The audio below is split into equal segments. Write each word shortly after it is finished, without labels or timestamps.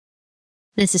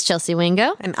This is Chelsea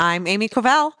Wingo. And I'm Amy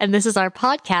Covell. And this is our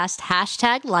podcast,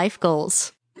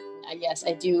 #LifeGoals. Yes,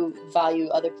 I do value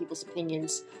other people's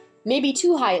opinions maybe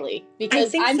too highly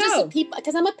because I'm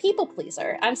a people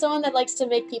pleaser. I'm someone that likes to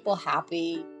make people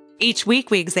happy. Each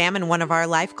week we examine one of our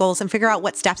life goals and figure out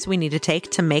what steps we need to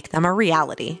take to make them a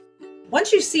reality.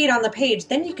 Once you see it on the page,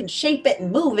 then you can shape it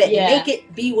and move it and make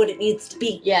it be what it needs to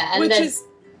be. Yeah, and which is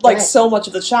like so much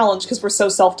of the challenge because we're so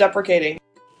self-deprecating.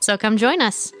 So come join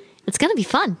us. It's going to be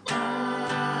fun.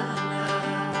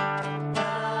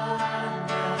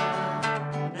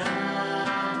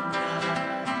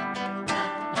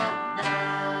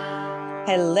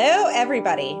 Hello,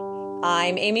 everybody.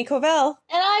 I'm Amy Covell.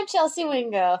 And I'm Chelsea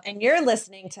Wingo. And you're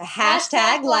listening to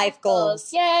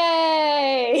 #LifeGoals.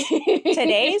 Yay!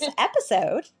 Today's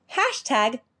episode,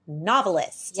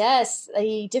 #novelist. Yes,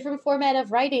 a different format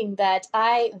of writing that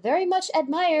I very much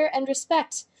admire and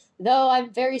respect, though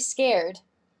I'm very scared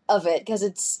of it because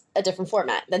it's a different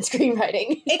format than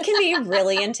screenwriting. It can be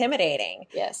really intimidating.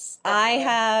 Yes. I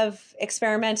have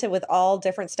experimented with all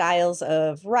different styles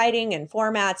of writing and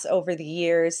formats over the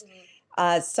years.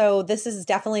 So this is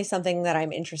definitely something that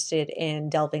I'm interested in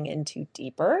delving into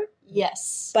deeper.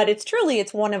 Yes. But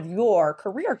it's one of your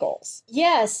career goals.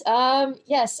 Yes.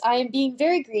 Yes, I am being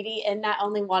very greedy and not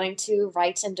only wanting to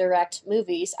write and direct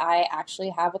movies. I actually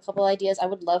have a couple ideas I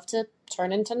would love to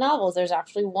turn into novels. There's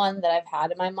actually one that I've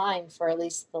had in my mind for at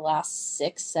least the last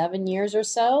 6-7 years or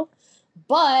so.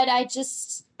 But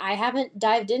I haven't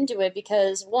dived into it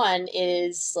because one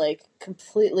is like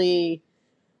completely...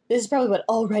 This is probably what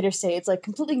all writers say. It's like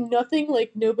completely nothing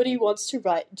like nobody wants to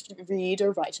read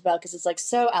or write about because it's like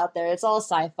so out there. It's all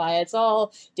sci-fi. It's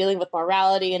all dealing with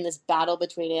morality and this battle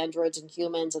between androids and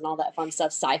humans and all that fun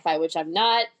stuff. Sci-fi, which I'm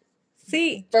not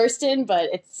versed in, but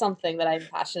it's something that I'm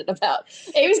passionate about.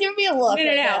 Amy's giving me a look.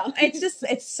 No.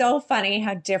 It's so funny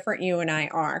how different you and I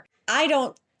are. I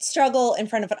don't struggle in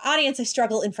front of an audience. I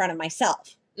struggle in front of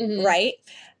myself, right?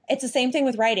 It's the same thing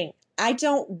with writing. I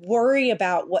don't worry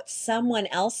about what someone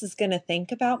else is going to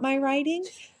think about my writing.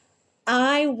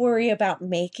 I worry about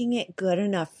making it good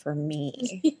enough for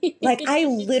me. Like, I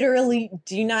literally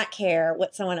do not care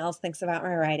what someone else thinks about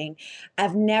my writing.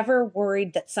 I've never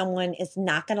worried that someone is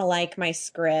not going to like my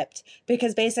script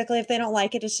because basically if they don't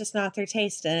like it, it's just not their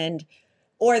taste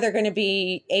or they're going to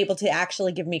be able to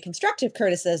actually give me constructive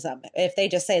criticism. If they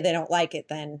just say they don't like it,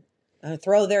 then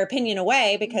throw their opinion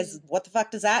away because what the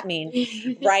fuck does that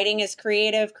mean? Writing is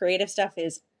creative. Creative stuff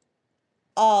is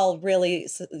all really,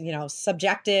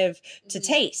 subjective to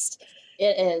taste.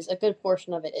 It is. A good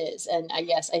portion of it is. And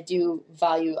yes, I do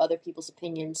value other people's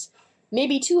opinions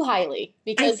maybe too highly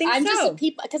because I'm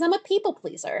a people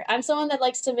pleaser. I'm someone that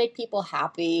likes to make people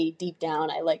happy deep down.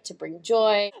 I like to bring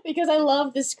joy because I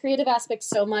love this creative aspect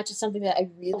so much. It's something that I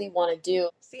really want to do.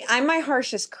 See, I'm my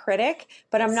harshest critic,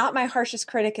 but I'm not my harshest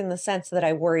critic in the sense that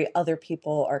I worry other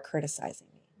people are criticizing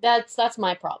me. That's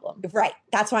my problem. Right.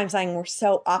 That's why I'm saying we're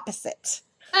so opposite.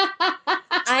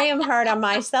 I am hard on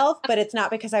myself, but it's not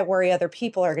because I worry other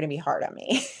people are going to be hard on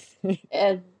me.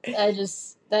 And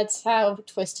that's how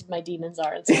twisted my demons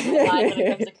are in some way when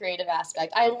it comes to creative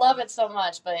aspect. I love it so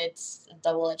much, but it's a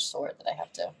double-edged sword that I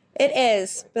have to. It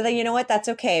is, but then you know what? That's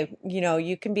okay.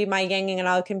 You can be my yang and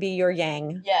I can be your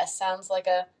yang. Yes, sounds like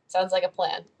a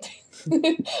plan.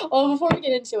 Well, before we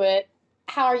get into it,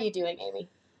 how are you doing, Amy?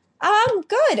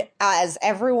 Good. As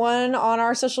everyone on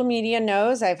our social media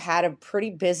knows, I've had a pretty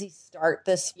busy start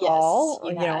this fall.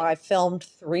 Yes, I filmed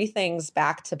 3 things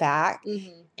back to back,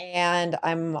 and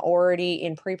I'm already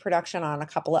in pre-production on a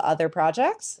couple of other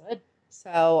projects. Good.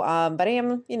 So, but I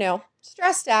am,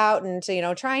 stressed out and,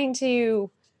 trying to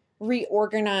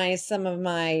reorganize some of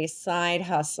my side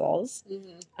hustles.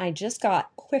 I just got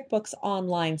QuickBooks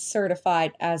Online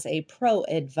certified as a pro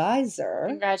advisor.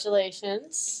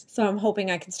 Congratulations. So I'm hoping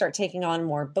I can start taking on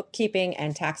more bookkeeping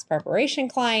and tax preparation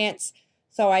clients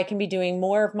so I can be doing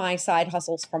more of my side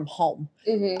hustles from home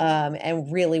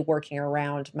and really working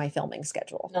around my filming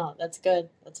schedule. No, that's good.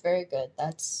 That's very good.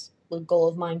 That's a goal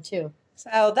of mine too.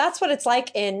 So that's what it's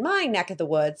like in my neck of the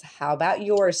woods. How about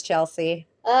yours, Chelsea?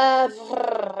 I'll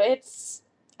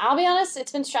be honest,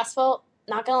 it's been stressful,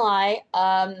 not gonna lie.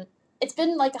 It's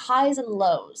been like highs and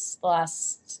lows the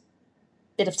last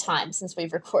bit of time since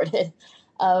we've recorded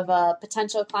of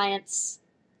potential clients,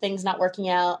 things not working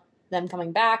out, them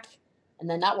coming back, and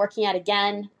then not working out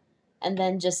again. And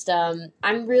then just,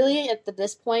 I'm really at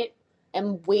this point,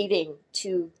 am waiting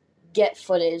to get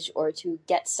footage or to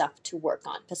get stuff to work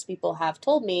on because people have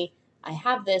told me, I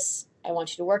have this, I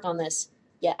want you to work on this,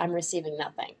 yet I'm receiving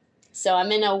nothing. So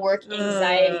I'm in a work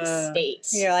anxiety state.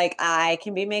 You're like, I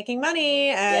can be making money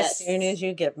as Yes. soon as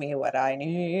you give me what I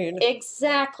need.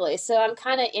 Exactly. So I'm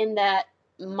kind of in that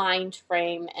mind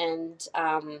frame and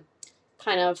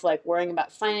kind of like worrying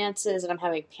about finances, and I'm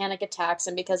having panic attacks.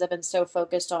 And because I've been so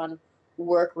focused on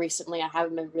work recently, I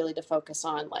haven't been really to focus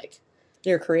on like,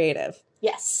 You're creative.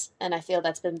 yes. And I feel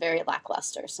that's been very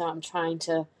lackluster. So I'm trying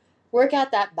to work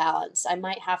out that balance. I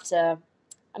might have to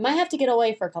get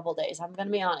away for a couple days. I'm going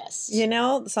to be honest. You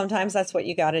know, sometimes that's what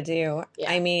you got to do.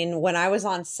 Yeah. I mean, when I was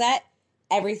on set,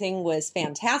 everything was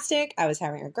fantastic. I was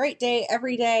having a great day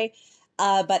every day.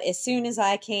 But as soon as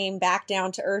I came back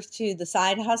down to earth to the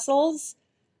side hustles,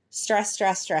 stress.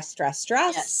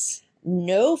 Yes.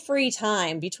 No free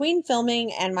time between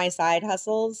filming and my side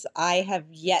hustles. I have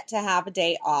yet to have a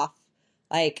day off.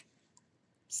 Like,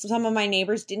 some of my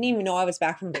neighbors didn't even know I was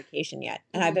back from vacation yet.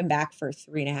 And I've been back for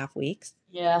 3.5 weeks.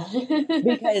 Yeah.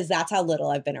 Because that's how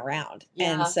little I've been around.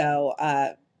 Yeah. And so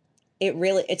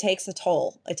it takes a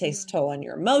toll. It takes a toll on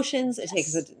your emotions. It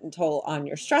takes a toll on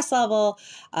your stress level.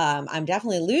 I'm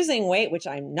definitely losing weight, which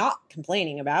I'm not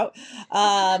complaining about.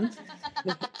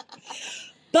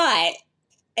 But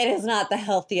it is not the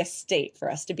healthiest state for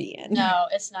us to be in. No,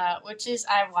 it's not, which is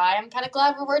why I'm kind of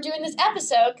glad we're doing this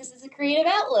episode, because it's a creative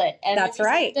outlet. And That's maybe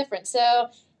something right. different. So,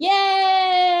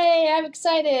 yay! I'm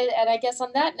excited. And I guess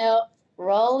on that note,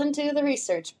 roll into the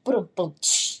research. Boom, boom,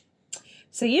 tsh.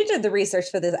 So you did the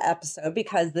research for this episode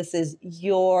because this is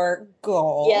your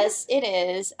goal. Yes, it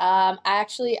is. I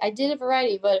did a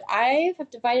variety, but I have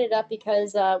divided it up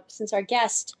because since our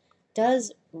guest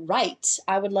does write,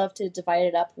 I would love to divide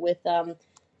it up with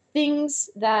things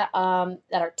that are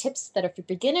tips that are for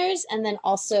beginners, and then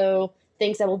also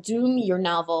things that will doom your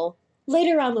novel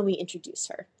later on when we introduce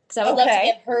her. Because I would love to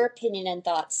get her opinion and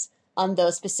thoughts on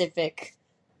those specific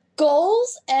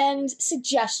goals and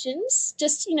suggestions.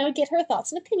 Just, get her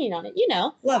thoughts and opinion on it.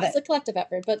 Love It's it. a collective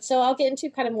effort. But so I'll get into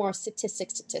kind of more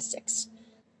statistics.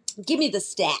 Give me the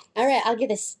stat. All right, I'll give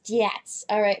the stats.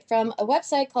 All right, from a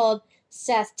website called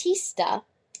Statista,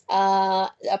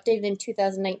 updated in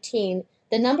 2019,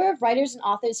 the number of writers and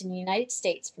authors in the United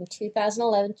States from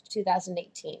 2011 to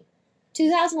 2018.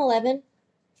 2011,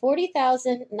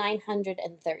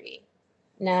 40,930.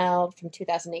 Now, from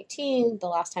 2018, the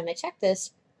last time I checked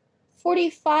this,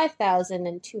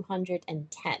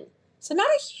 45,210. So not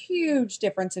a huge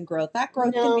difference in growth. That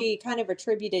growth No. can be kind of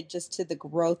attributed just to the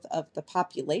growth of the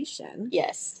population.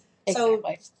 Yes, So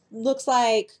exactly. looks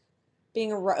like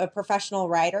being a professional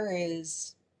writer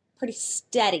is pretty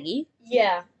steady.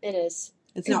 Yeah, it is.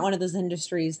 It's not one of those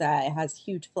industries that has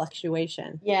huge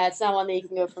fluctuation. Yeah, it's not one that you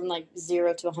can go from like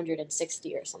 0 to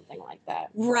 160 or something like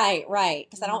that. Right.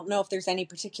 Because I don't know if there's any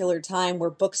particular time where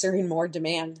books are in more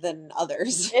demand than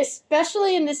others.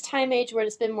 Especially in this time age where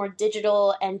it's been more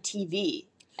digital and TV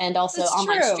and also That's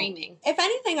online true. streaming. If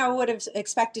anything, I would have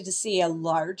expected to see a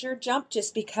larger jump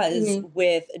just because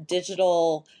with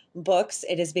digital books,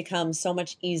 it has become so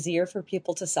much easier for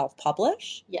people to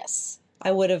self-publish. Yes.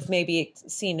 I would have maybe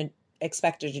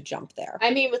expected a jump there. I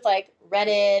mean, with like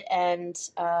Reddit and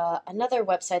another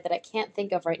website that I can't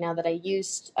think of right now that I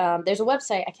used. There's a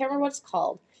website, I can't remember what it's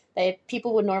called, that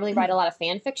people would normally write a lot of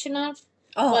fan fiction of.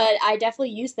 Oh. But I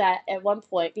definitely used that at one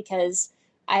point because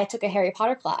I took a Harry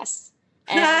Potter class.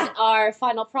 And our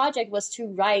final project was to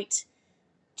write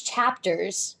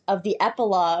chapters of the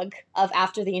epilogue of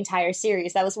after the entire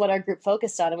series. That was what our group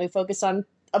focused on. And we focused on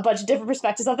a bunch of different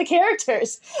perspectives of the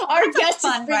characters. Our guest is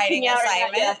fun freaking writing out right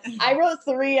now. assignment. Yeah. I wrote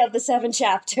 3 of the 7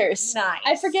 chapters. Nice.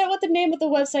 I forget what the name of the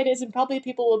website is, and probably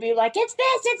people will be like, it's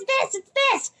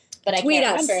this. But I Tweet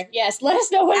can't us. remember. Yes, let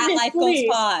us know what it is, Life Goals please.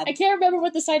 Pod. I can't remember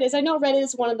what the site is. I know Reddit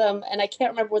is one of them, and I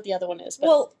can't remember what the other one is. But...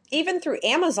 Well, even through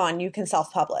Amazon, you can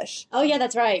self-publish. Oh, yeah,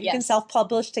 that's right. You can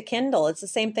self-publish to Kindle. It's the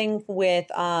same thing with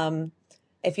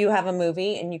if you have a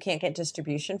movie and you can't get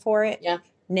distribution for it. Yeah.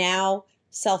 Now,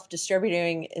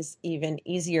 self-distributing is even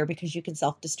easier because you can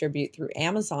self-distribute through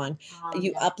Amazon.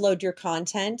 You upload your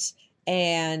content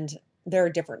and there are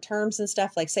different terms and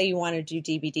stuff. Like say you want to do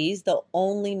DVDs, they'll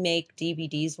only make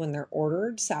DVDs when they're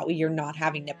ordered. So you're not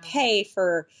having to pay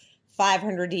for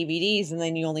 500 DVDs and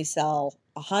then you only sell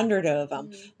 100 of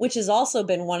them, which has also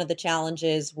been one of the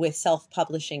challenges with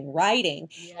self-publishing writing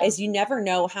is you never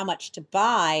know how much to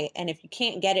buy. And if you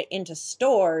can't get it into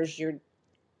stores,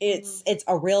 it's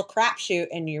a real crapshoot,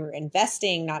 and you're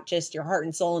investing not just your heart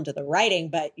and soul into the writing,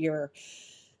 but your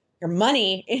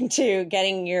money into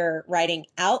getting your writing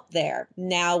out there.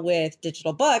 Now with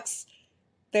digital books,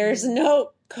 there's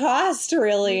no cost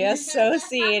really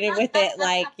associated with it.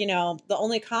 Like, the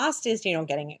only cost is,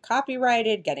 getting it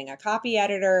copyrighted, getting a copy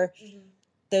editor.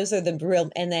 those are the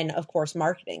real, and then of course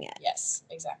marketing it. Yes,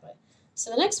 exactly. So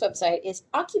the next website is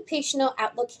Occupational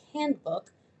Outlook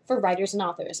Handbook for Writers and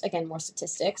Authors. Again, more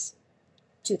statistics.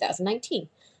 2019.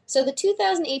 So the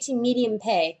 2018 median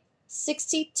pay,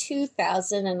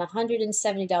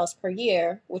 $62,170 per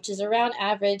year, which is around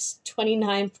average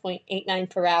 29.89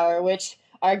 per hour, which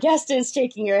our guest is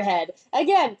shaking her head.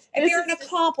 Again, If you're an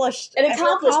accomplished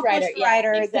writer, yeah,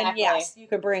 then exactly. yes, you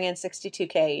could bring in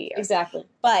 $62K a year. Exactly.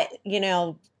 But, you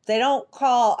know, they don't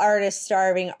call artists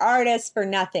starving artists for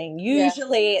nothing.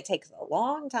 Usually it takes a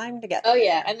long time to get there. Oh,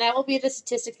 yeah. And that will be the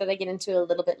statistics that I get into a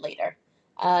little bit later.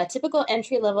 Typical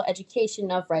entry-level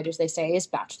education of writers, they say, is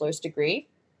bachelor's degree,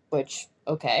 which,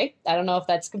 okay. I don't know if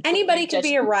that's completely Anybody could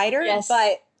be a writer, Yes.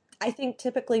 but I think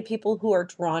typically people who are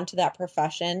drawn to that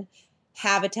profession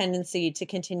have a tendency to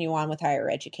continue on with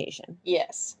higher education.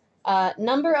 Yes.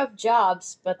 Number of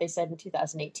jobs, but they said in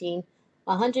 2018,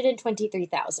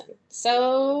 123,000.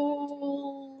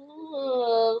 So,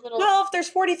 Well, if there's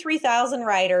 43,000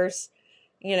 writers,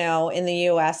 you know, in the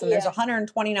U.S. and there's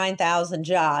 129,000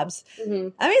 jobs,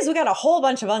 Mhm. that means we got a whole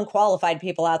bunch of unqualified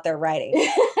people out there writing.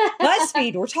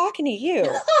 BuzzFeed, we're talking to you.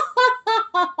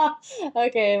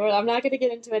 Okay, well, I'm not going to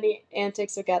get into any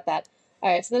antics about that.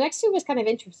 All right, so the next two was kind of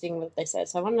interesting what they said,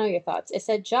 so I want to know your thoughts. It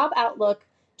said Job Outlook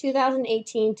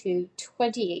 2018 to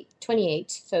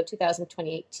 28, so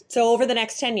 2028. So over the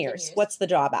next 10 years, what's the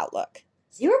job outlook?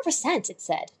 0%, it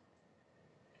said.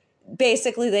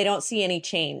 Basically, they don't see any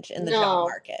change in the job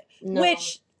market,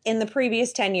 which in the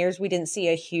previous 10 years, we didn't see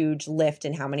a huge lift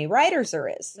in how many writers there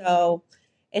is. So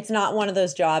it's not one of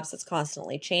those jobs that's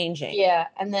constantly changing. Yeah,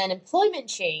 and then employment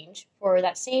change for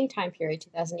that same time period,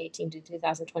 2018 to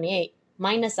 2028,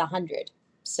 minus 100.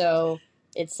 So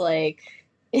it's like...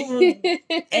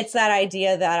 It's that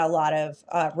idea that a lot of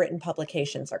written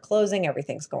publications are closing.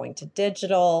 Everything's going to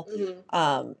digital.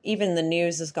 Even the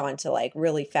news has gone to like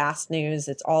really fast news.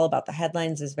 It's all about the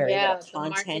headlines. There's very little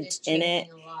content in it.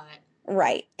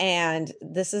 Right. And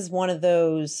this is one of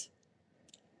those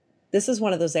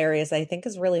areas I think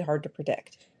is really hard to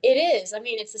predict. It is. I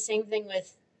mean, it's the same thing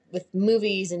with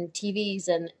movies and TVs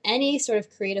and any sort of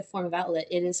creative form of outlet.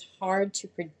 It is hard to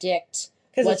predict.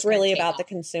 Because it's really about the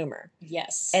consumer.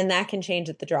 Yes. And that can change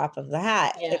at the drop of the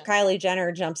hat. Yeah. If Kylie Jenner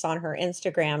jumps on her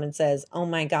Instagram and says, oh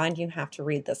my God, you have to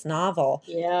read this novel.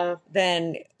 Yeah.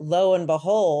 Then lo and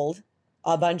behold,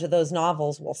 a bunch of those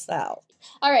novels will sell.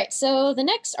 All right. So the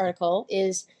next article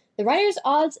is The Writer's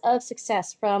Odds of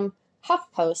Success from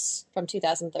HuffPost from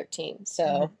 2013.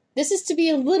 So this is to be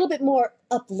a little bit more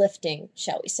uplifting,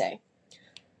 shall we say.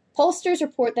 Pollsters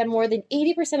report that more than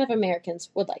 80% of Americans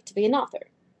would like to be an author.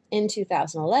 In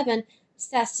 2011,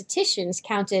 statisticians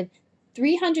counted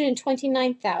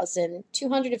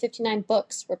 329,259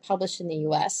 books were published in the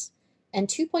U.S., and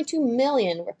 2.2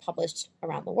 million were published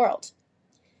around the world.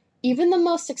 Even the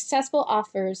most successful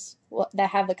authors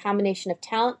that have the combination of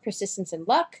talent, persistence, and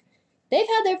luck, they've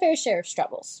had their fair share of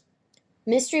struggles.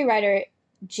 Mystery writer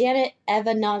Janet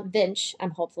Evanovich,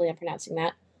 hopefully I'm pronouncing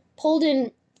that, pulled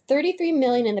in $33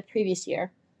 million in the previous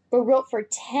year, but wrote for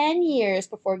 10 years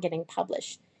before getting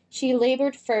published. She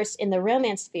labored first in the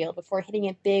romance field before hitting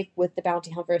it big with the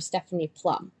bounty hunter Stephanie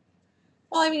Plum.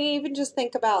 Well, I mean, even just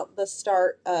think about the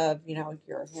start of, your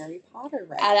Harry Potter,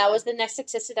 right? That was the next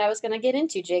statistic I was going to get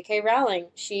into, J.K. Rowling.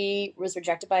 She was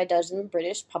rejected by a dozen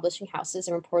British publishing houses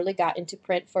and reportedly got into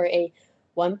print for a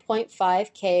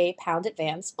 £1.5K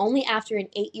advance, only after an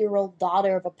 8-year-old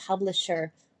daughter of a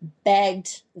publisher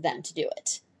begged them to do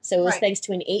it. So it was thanks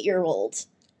to an 8-year-old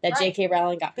that J.K.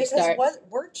 Rowling got her start.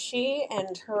 Weren't she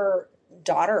and her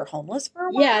daughter homeless for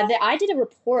a while? Yeah, I did a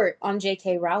report on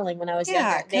J.K. Rowling when I was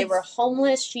younger. They were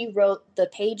homeless. She wrote the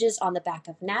pages on the back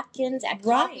of napkins at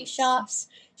coffee shops.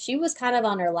 She was kind of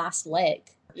on her last leg.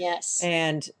 Yes.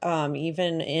 And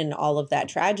even in all of that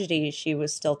tragedy, she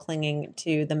was still clinging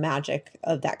to the magic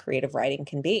of that creative writing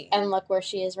can be. And look where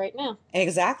she is right now.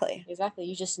 Exactly. Exactly.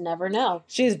 You just never know.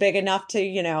 She's big enough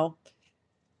to,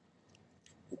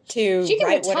 she can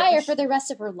retire for the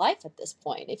rest of her life at this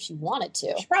point if she wanted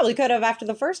to. She probably could have after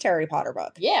the first Harry Potter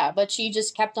book. Yeah, but she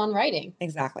just kept on writing.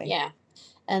 Exactly. Yeah.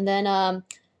 And then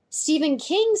Stephen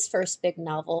King's first big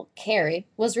novel, Carrie,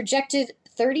 was rejected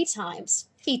 30 times.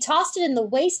 He tossed it in the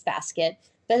wastebasket,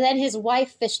 but then his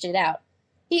wife fished it out.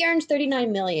 He earned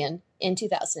 $39 million in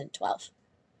 2012.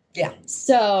 Yeah.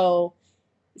 So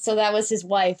that was his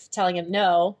wife telling him,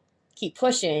 no, keep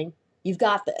pushing. You've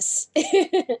got this.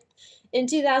 In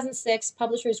 2006,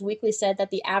 Publishers Weekly said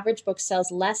that the average book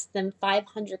sells less than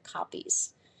 500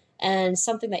 copies. And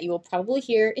something that you will probably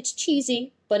hear, it's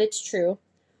cheesy, but it's true.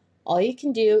 All you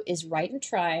can do is write and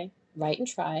try,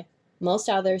 Most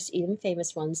others, even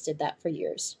famous ones, did that for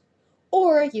years.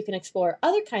 Or you can explore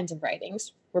other kinds of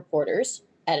writings, reporters,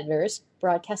 editors,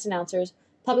 broadcast announcers,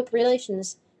 public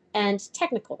relations, and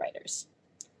technical writers.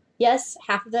 Yes,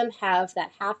 half of them have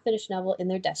that half-finished novel in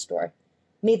their desk drawer.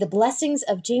 May the blessings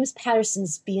of James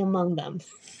Patterson's be among them.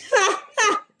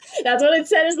 That's what it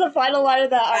said as the final line of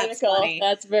that That's article. funny.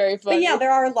 That's very funny. But yeah,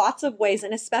 there are lots of ways,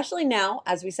 and especially now,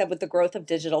 as we said, with the growth of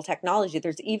digital technology,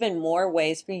 there's even more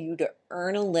ways for you to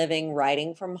earn a living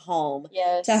writing from home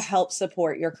Yes. to help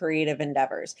support your creative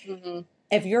endeavors. Mm-hmm.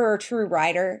 If you're a true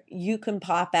writer, you can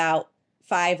pop out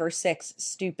 5 or 6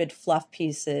 stupid fluff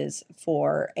pieces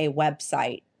for a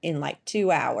website in like 2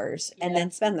 hours and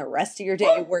then spend the rest of your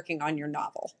day working on your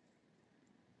novel.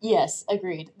 Yes,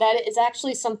 agreed. That is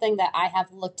actually something that I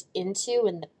have looked into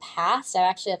in the past. I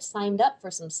actually have signed up for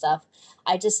some stuff.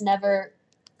 I just never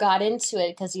got into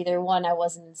it because either one, I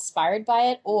wasn't inspired by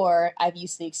it, or I've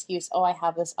used the excuse, oh, I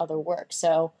have this other work.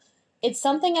 So it's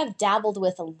something I've dabbled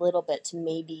with a little bit to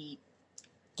maybe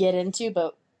get into,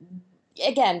 but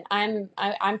again, I'm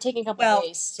taking a couple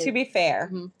days to be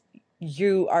fair, Mhm.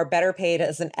 you are better paid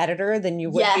as an editor than you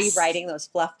would be writing those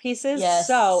fluff pieces. Yes.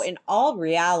 So in all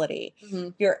reality,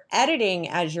 Mhm. your editing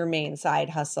as your main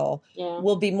side hustle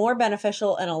will be more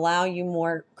beneficial and allow you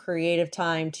more creative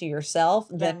time to yourself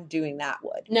than doing that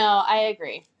would. No, I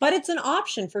agree. But it's an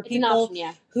option for people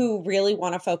who really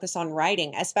want to focus on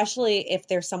writing, especially if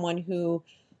there's someone who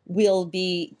will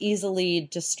be easily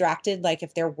distracted. Like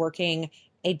if they're working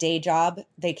a day job,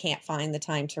 they can't find the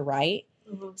time to write.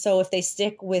 Mhm. So if they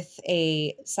stick with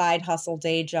a side hustle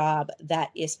day job that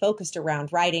is focused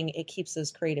around writing, it keeps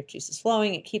those creative juices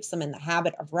flowing. It keeps them in the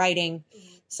habit of writing.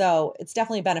 Mhm. So it's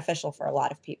definitely beneficial for a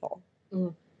lot of people.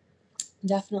 Mhm.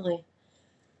 Definitely.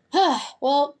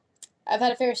 Well, I've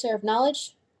had a fair share of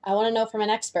knowledge. I want to know from an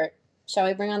expert. Shall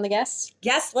we bring on the guest?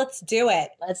 Yes, let's do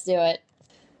it. Let's do it.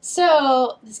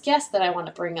 So, this guest that I want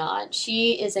to bring on,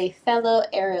 she is a fellow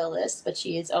aerialist, but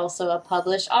she is also a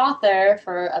published author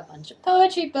for a bunch of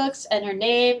poetry books, and her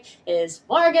name is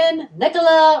Morgan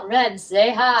Nicola Wren. Say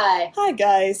hi. Hi,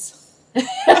 guys. This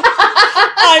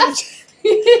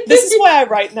is why I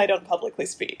write and I don't publicly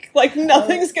speak. Like,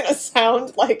 nothing's gonna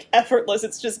sound, like, effortless.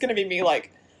 It's just gonna be me,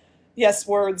 like, yes,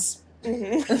 words.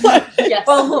 Mm-hmm. Yes.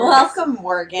 Well, welcome,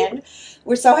 Morgan.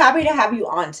 We're so happy to have you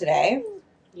on today.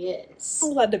 Yes.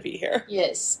 I'm glad to be here.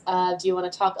 Yes. Do you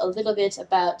want to talk a little bit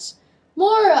about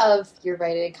more of your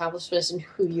writing accomplishments and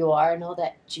who you are and all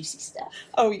that juicy stuff?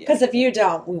 Oh, yeah. Because if you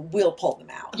don't, we'll pull them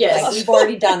out. Yes. Like, we've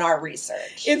already done our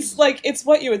research. It's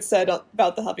what you had said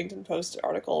about the Huffington Post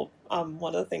article.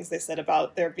 One of the things they said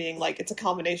about there being, like, it's a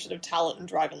combination of talent and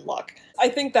drive and luck. I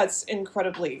think that's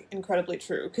incredibly, incredibly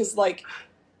true. Because, like,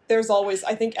 there's always,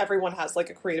 I think everyone has, like,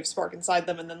 a creative spark inside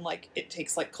them, and then, like, it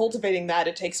takes, like, cultivating that.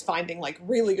 It takes finding, like,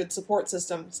 really good support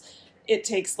systems. It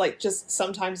takes, like, just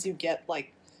sometimes you get,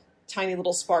 like, tiny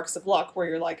little sparks of luck where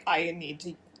you're like, I need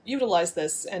to utilize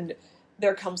this, and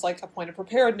there comes, like, a point of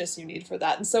preparedness you need for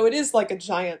that. And so it is, like, a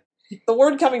giant, the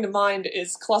word coming to mind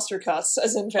is clustercuss,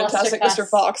 as in Fantastic Mr.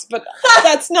 Fox, but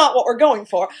that's not what we're going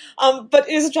for. But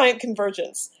it is a giant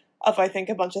convergence of, I think,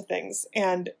 a bunch of things,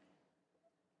 and,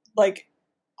 like,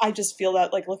 I just feel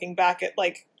that, like, looking back at,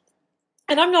 like,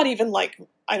 and I'm not even, like,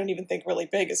 I don't even think really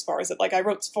big as far as it, like, I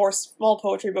wrote 4 small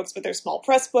poetry books, but they're small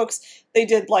press books. They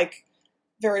did, like,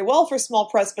 very well for small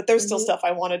press, but there's still stuff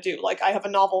I want to do. Like, I have a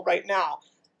novel right now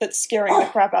that's scaring the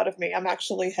crap out of me. I'm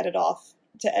actually headed off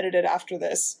to edit it after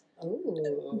this.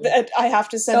 Ooh. I have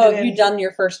to send it in. So have you done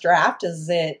your first draft? Is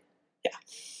it... Yeah.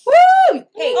 Woo!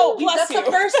 Hey, bless that's you.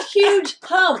 the first huge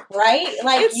pump, right?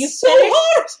 Like, It's you so finished...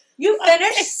 hard! You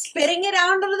finished spitting it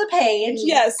out onto the page.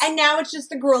 Yes. And now it's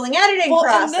just the grueling editing Well,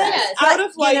 process. and then Yes. out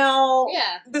of, like, you know,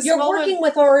 this you're moment, working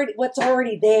with what's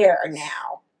already there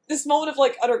now. this moment of,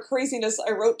 like, utter craziness,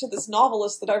 I wrote to this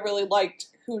novelist that I really liked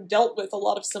who dealt with a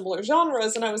lot of similar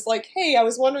genres, and I was like, hey, I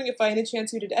was wondering if by any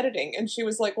chance you did editing, and she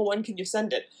was like, well, when can you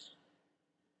send it?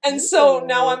 And so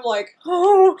now I'm like,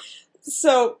 oh,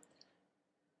 so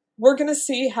we're gonna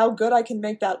see how good I can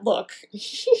make that look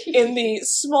in the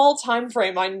small time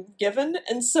frame I'm given,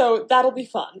 and so that'll be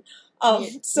fun.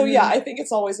 So yeah, I think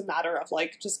it's always a matter of,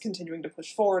 like, just continuing to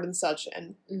push forward and such,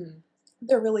 and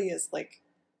there really is, like,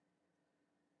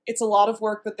 it's a lot of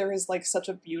work, but there is, like, such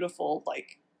a beautiful,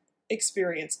 like,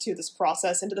 experience to this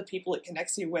process and to the people it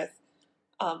connects you with.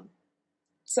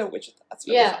 So that's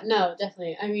really fun. No,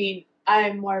 definitely. I mean,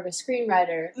 I'm more of a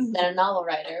screenwriter than a novel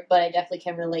writer, but I definitely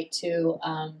can relate to,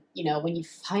 you know, when you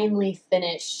finally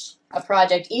finish a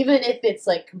project, even if it's,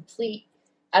 like, complete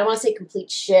I don't want to say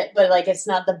complete shit, but like it's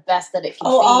not the best that it can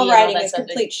be. All writing that is stuff.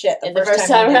 complete shit in the first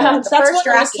time you do it. around. The That's first what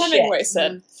draft Ernest is Hemingway shit.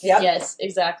 said. Yep. Yes,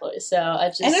 exactly. So I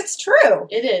just And it's true.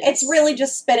 it is. It's really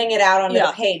just spitting it out onto Yeah.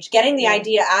 the page, getting the Yeah.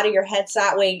 idea out of your head so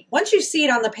that way, once you see it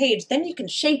on the page, then you can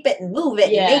shape it and move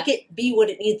it Yeah. and make it be what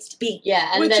it needs to be. yeah,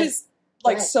 and Which then is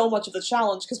like Right. so much of the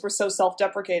challenge because we're so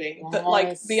self-deprecating that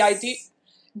like the Yes. idea,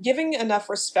 giving enough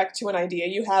respect to an idea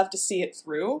you have to see it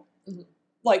through, Mhm.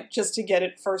 like just to get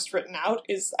it first written out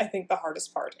is I think the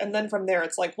hardest part. And then from there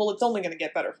it's like, well, it's only going to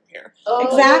get better from here. Oh,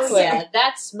 Exactly. yeah,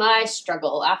 that's my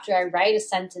struggle. After I write a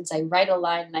sentence, I write a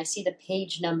line, and I see the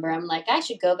page number. I'm like, I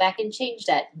should go back and change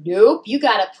that. Nope, you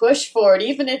gotta push forward,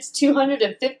 even if it's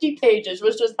 250 pages,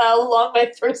 which was how long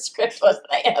my first script was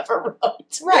that I ever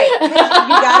wrote. Right. You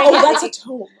gotta Oh, get that's a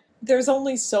tome. There's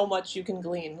only so much you can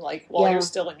glean like while Yeah. you're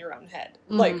still in your own head.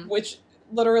 Like Mhm. which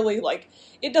literally like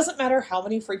it doesn't matter how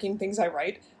many freaking things I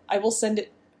write, I will send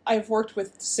it. I've worked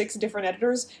with 6 different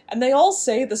editors and they all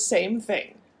say the same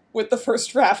thing with the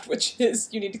first draft, which is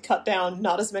you need to cut down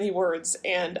not as many words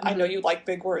and I know you like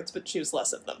big words but choose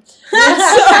less of them.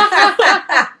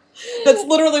 That's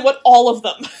literally what all of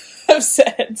them have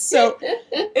said. So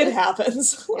it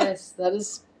happens. Yes, that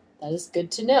is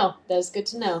good to know. That is good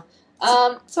to know.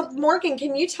 So, Morgan,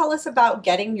 can you tell us about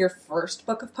getting your first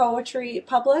book of poetry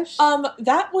published?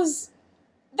 That was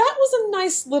a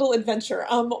nice little adventure.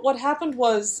 What happened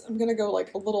was, I'm gonna go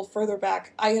like a little further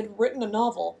back. I had written a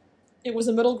novel. It was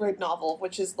a middle grade novel,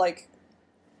 which is like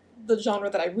the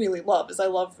genre that I really love, is I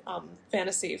love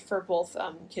fantasy for both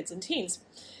kids and teens.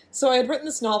 So I had written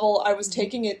this novel. I was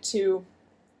taking it to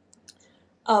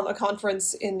a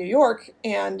conference in New York,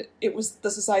 and it was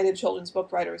the Society of Children's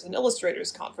Book Writers and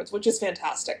Illustrators conference, which is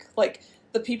fantastic. Like,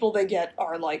 the people they get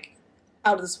are, like,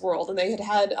 out of this world, and they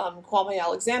had Kwame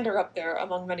Alexander up there,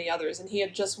 among many others, and he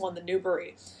had just won the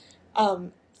Newbery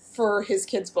for his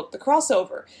kids' book, The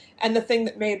Crossover. And the thing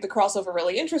that made The Crossover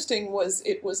really interesting was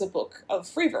it was a book of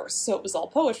free verse, so it was all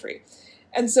poetry.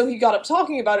 And so he got up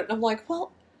talking about it, and I'm like,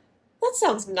 well, that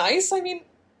sounds nice. I mean,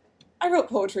 I wrote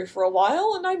poetry for a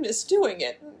while, and I miss doing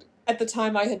it. At the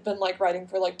time, I had been, like, writing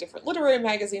for, like, different literary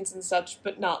magazines and such,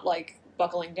 but not, like,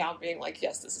 buckling down, being like,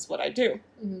 yes, this is what I do.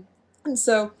 Mhm. And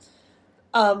so,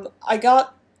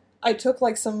 I took,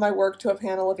 like, some of my work to a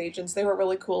panel of agents. They were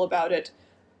really cool about it.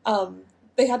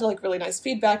 They had, like, really nice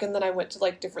feedback, and then I went to,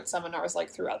 like, different seminars,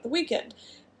 like, throughout the weekend.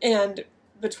 And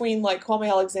between, like, Kwame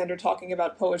Alexander talking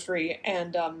about poetry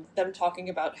and them talking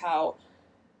about how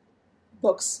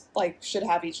books like should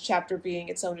have each chapter being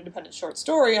its own independent short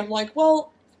story, I'm like,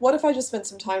 well, what if I just spent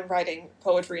some time writing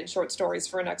poetry and short stories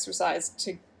for an exercise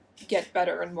to get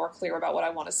better and more clear about what I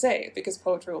want to say, because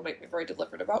poetry will make me very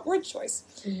deliberate about word choice.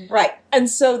 Right. And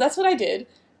so that's what I did,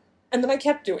 and then I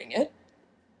kept doing it,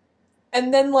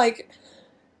 and then, like,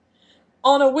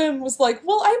 on a whim was like,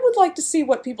 well, I would like to see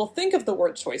what people think of the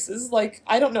word choices. Like,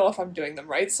 I don't know if I'm doing them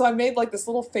right, so I made, like, this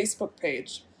little Facebook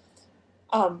page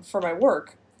for my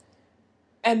work.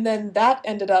 And then that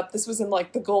ended up, this was in,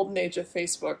 like, the golden age of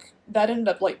Facebook, that ended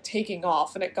up, like, taking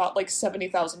off, and it got, like,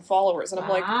 70,000 followers, and I'm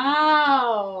like,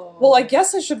 wow. well, I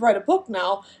guess I should write a book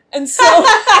now. And so,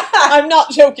 I'm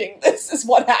not joking, this is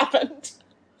what happened.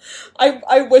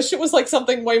 I wish it was, like,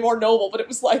 something way more noble, but it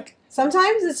was like,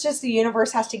 Sometimes it's just the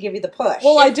universe has to give you the push.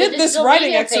 well, I It's a did this digital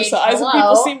writing media page, exercise, and hello.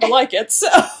 people seem to like it, so,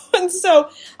 and so,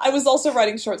 I was also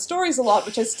writing short stories a lot,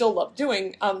 which I still love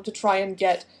doing, to try and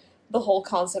get the whole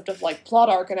concept of, like, plot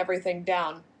arc and everything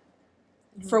down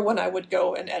for when I would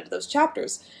go and edit those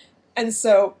chapters. And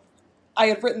so I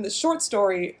had written this short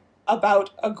story about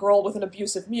a girl with an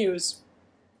abusive muse.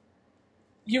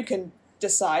 You can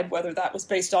decide whether that was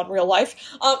based on real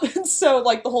life. And so,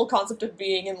 like, the whole concept of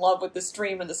being in love with this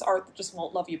dream and this art that just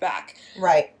won't love you back.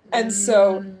 Right. And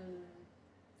so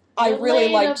I really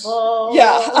liked... Relatable.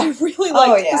 Yeah, I really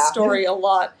liked yeah. the story a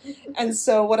lot. And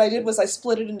so what I did was I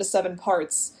split it into 7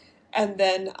 parts, and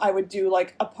then I would do,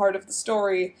 like, a part of the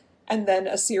story, and then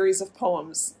a series of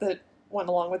poems that went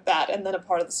along with that, and then a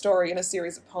part of the story and a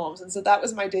series of poems. And so that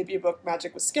was my debut book,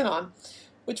 Magic with Skin On,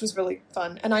 which was really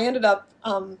fun. And I ended up,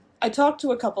 I talked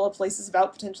to a couple of places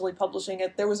about potentially publishing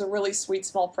it. There was a really sweet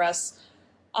small press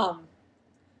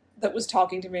that was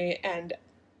talking to me, and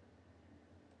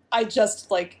I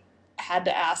just, like, had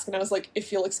to ask, and I was like,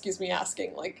 if you'll excuse me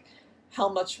asking, like, how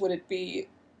much would it be,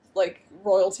 like,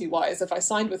 royalty-wise if I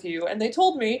signed with you? And they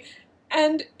told me,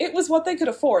 and it was what they could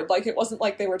afford. Like, it wasn't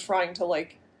like they were trying to,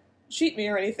 like, cheat me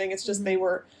or anything. It's just they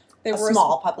were A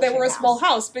small publishing They were a house. small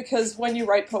house, because when you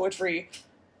write poetry,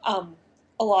 a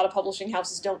lot of publishing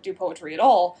houses don't do poetry at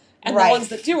all, and Right. the ones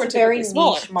that do are It's a very typically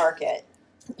smaller. niche market.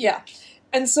 Yeah.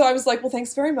 And so I was like, well,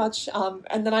 thanks very much.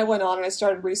 And then I went on and I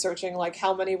started researching, like,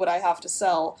 how many would I have to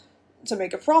sell to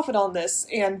make a profit on this?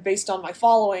 And based on my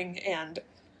following and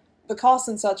the costs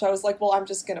and such, I was like, well, I'm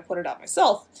just going to put it out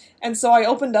myself. And so I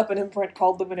opened up an imprint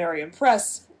called Luminarium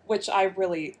Press, which I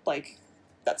really, like,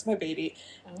 that's my baby.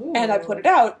 Ooh. And I put it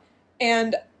out.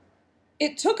 And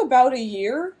it took about a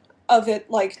year of it,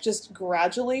 like, just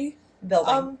gradually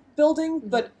building,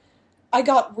 but I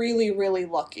got really, really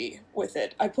lucky with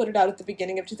it. I put it out at the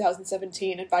beginning of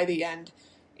 2017, and by the end,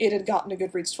 it had gotten a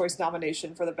Goodreads Choice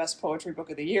nomination for the Best Poetry Book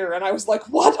of the Year, and I was like,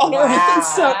 what on earth? And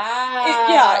so,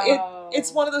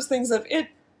 it's one of those things of,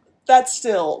 that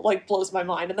still, like, blows my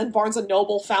mind. And then Barnes &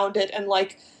 Noble found it and,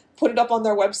 like, put it up on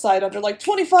their website under, like,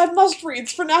 25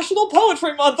 must-reads for National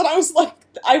Poetry Month, and I was like,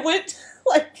 I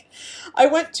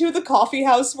went to the coffee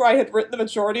house where I had written the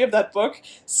majority of that book,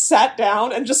 sat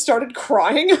down, and just started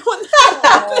crying when that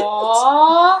happened.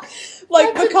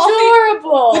 Like, that's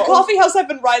adorable. The coffee house I've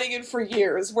been writing in for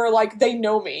years, where, like, they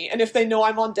know me, and if they know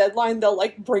I'm on deadline, they'll,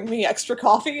 like, bring me extra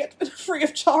coffee free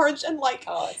of charge, and, like,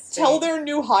 tell their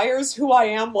new hires who I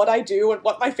am, what I do, and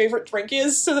what my favorite drink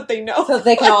is, so that they know. So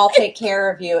they can all take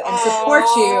care of you and support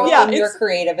you in your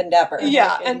creative endeavor.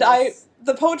 Yeah, and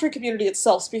the poetry community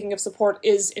itself, speaking of support,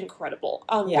 is incredible.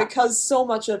 Because so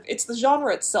much of it's the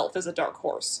genre itself is a dark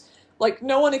horse. Like,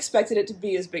 no one expected it to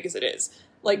be as big as it is.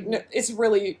 Like, it's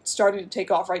really starting to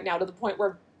take off right now to the point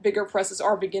where bigger presses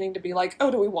are beginning to be like, oh,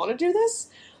 do we want to do this?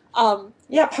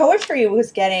 Poetry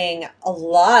was getting a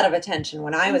lot of attention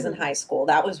when I was in high school.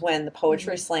 That was when the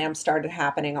poetry slam started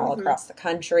happening all across the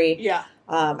country. Yeah.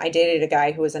 I dated a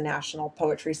guy who was a national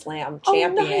poetry slam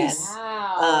champion. Nice.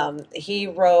 Wow. He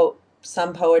wrote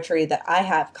some poetry that I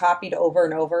have copied over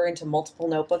and over into multiple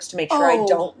notebooks to make sure I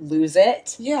don't lose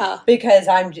it. Yeah. Because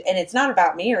and it's not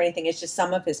about me or anything, it's just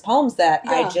some of his poems that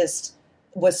I just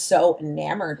was so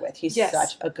enamored with. He's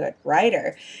such a good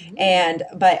writer.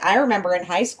 But I remember in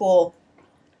high school,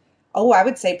 I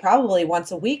would say probably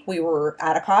once a week we were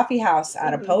at a coffee house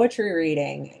at a poetry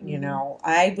reading. You know,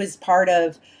 I was part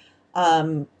of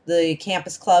the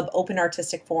Campus Club Open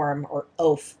Artistic Forum, or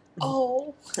OAF.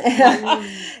 Oh.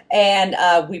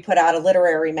 And we put out a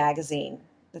literary magazine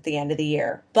at the end of the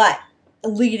year. But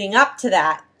leading up to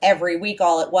that, every week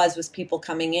all it was people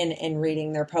coming in and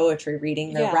reading their poetry,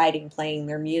 reading their writing, playing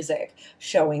their music,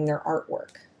 showing their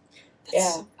artwork.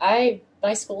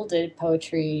 My school did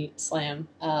poetry slam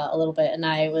a little bit, and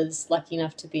I was lucky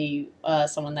enough to be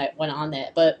someone that went on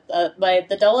it. But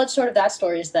the double-edged sword of that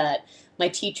story is that my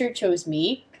teacher chose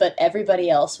me, but everybody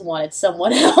else wanted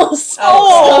someone else.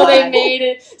 So they made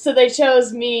it. So they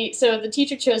chose me. So the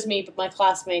teacher chose me, but my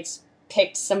classmates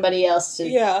picked somebody else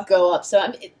to go up. So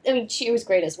I mean, she was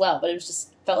great as well, but it was just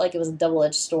felt like it was a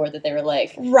double-edged sword that they were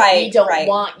like, we don't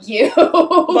want you.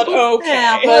 But okay.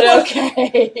 Yeah, but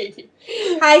okay.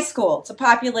 High school. It's a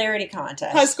popularity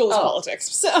contest. High school is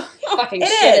politics. So. Fucking It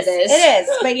shit is. It is.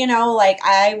 But, you know, like,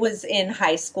 I was in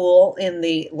high school in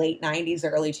the late 90s,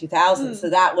 early 2000s, so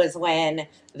that was when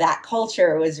that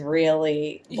culture was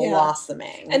really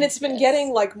blossoming. And it's been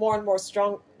getting, like, more and more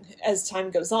strong as time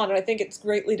goes on, and I think it's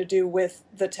greatly to do with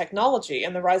the technology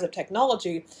and the rise of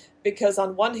technology, because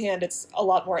on one hand it's a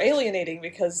lot more alienating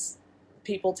because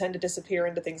people tend to disappear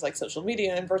into things like social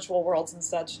media and virtual worlds and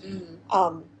such.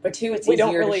 But two, it's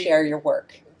easier to share your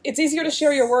work. It's easier to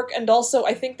share your work, and also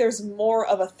I think there's more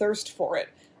of a thirst for it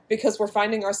because we're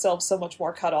finding ourselves so much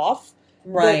more cut off.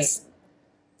 Right.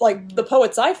 Like, the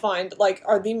poets I find, like,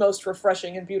 are the most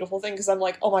refreshing and beautiful thing, because I'm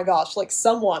like, oh my gosh, like,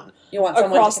 someone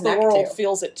across the world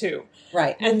feels it too.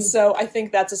 Right. And so I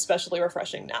think that's especially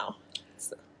refreshing now.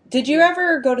 Did you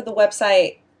ever go to the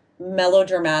website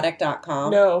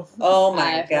melodramatic.com? No. Oh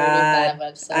my I've God. heard of that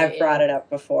website, I've brought it up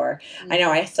before. I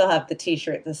know, I still have the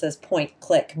t-shirt that says point,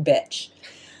 click, bitch.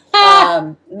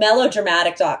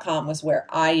 Melodramatic.com was where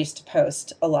I used to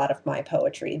post a lot of my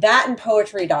poetry. That and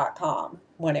poetry.com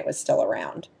when it was still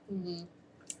around.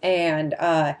 And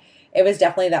it was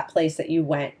definitely that place that you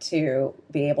went to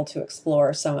be able to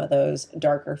explore some of those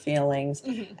darker feelings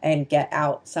and get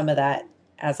out some of that,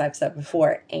 as I've said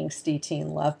before, angsty teen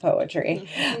love poetry.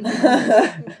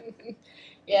 Yeah,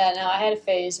 no, I had a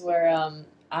phase where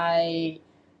I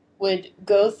would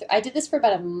go I did this for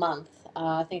about a month,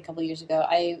 I think a couple of years ago.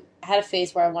 I had a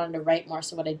phase where I wanted to write more,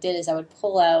 so what I did is I would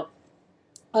pull out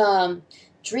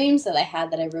dreams that I had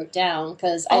that I wrote down,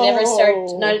 because I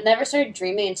never started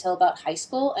dreaming until about high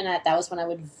school, and that was when I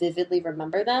would vividly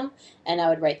remember them, and I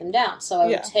would write them down. So I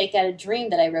would take out a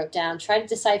dream that I wrote down, try to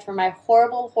decipher my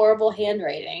horrible, horrible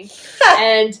handwriting,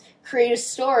 and create a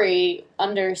story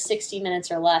under 60 minutes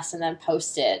or less and then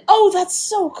post it. Oh, that's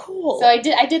so cool. So I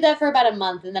did that for about a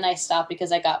month, and then I stopped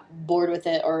because I got bored with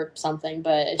it or something.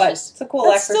 But it's a cool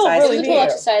that's still exercise. really it was a cool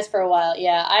exercise for a while.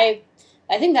 Yeah, I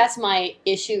think that's my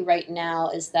issue right now,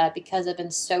 is that because I've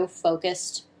been so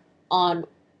focused on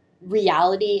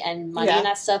reality and money and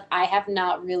that stuff, I have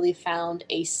not really found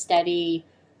a steady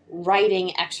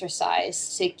writing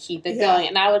exercise to keep it going.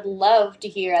 And I would love to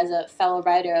hear, as a fellow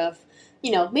writer of,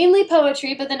 mainly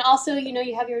poetry, but then also,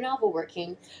 you have your novel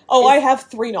working. Oh, I have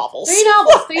 3 novels. 3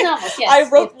 novels, yes. I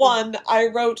wrote one, I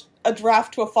wrote a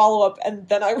draft to a follow-up, and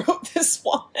then I wrote this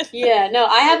one. Yeah, no,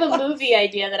 I have a movie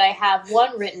idea that I have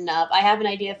one written up. I have an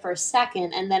idea for a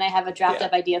second, and then I have a draft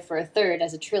up idea for a third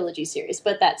as a trilogy series,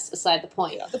 but that's beside the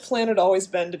point. Yeah, the plan had always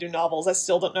been to do novels. I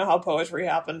still don't know how poetry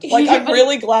happened. Like, I'm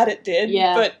really glad it did,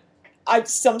 but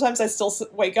sometimes I still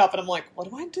wake up and I'm like, what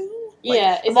do I do?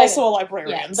 Like, I'm also a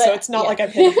librarian, so it's not like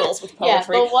I've hit the bills with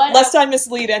poetry. Lest I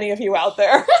mislead any of you out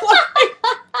there.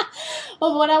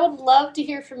 Well, what I would love to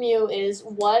hear from you is,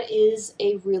 what is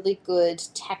a really good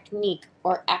technique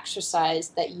or exercise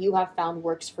that you have found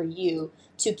works for you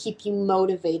to keep you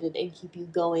motivated and keep you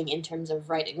going in terms of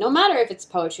writing? No matter if it's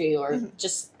poetry or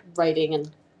just writing and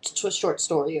to a short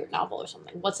story or novel or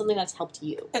something. What's something that's helped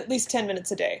you? At least 10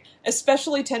 minutes a day.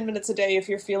 Especially 10 minutes a day if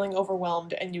you're feeling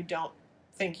overwhelmed and you don't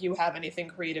think you have anything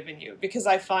creative in you. Because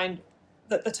I find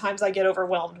that the times I get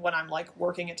overwhelmed when I'm, like,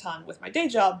 working a ton with my day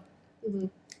job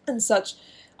and such,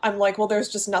 I'm like, well, there's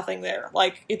just nothing there.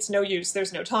 Like, it's no use.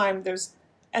 There's no time.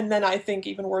 And then I think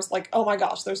even worse, like, oh my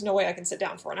gosh, there's no way I can sit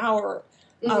down for an hour,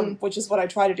 which is what I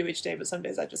try to do each day, but some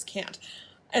days I just can't.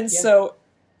 And so,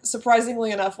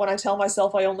 surprisingly enough, when I tell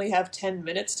myself I only have 10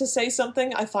 minutes to say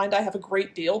something, I find I have a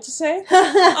great deal to say.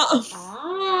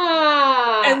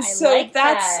 And so like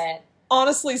that's that.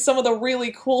 Honestly, some of the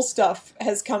really cool stuff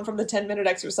has come from the 10-minute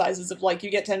exercises of, like, you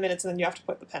get 10 minutes and then you have to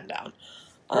put the pen down.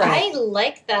 I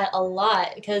like that a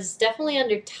lot, because definitely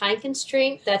under time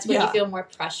constraint, that's when you feel more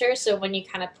pressure. So when you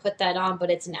kind of put that on,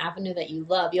 but it's an avenue that you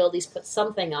love, you'll at least put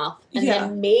something off. And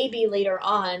then maybe later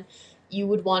on, you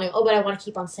would want to, but I want to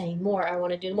keep on saying more. I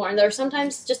want to do more. And there are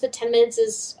sometimes just the 10 minutes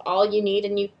is all you need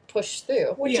and you push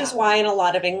through. Which is why in a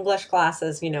lot of English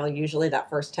classes, usually that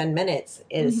first 10 minutes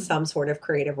is some sort of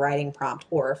creative writing prompt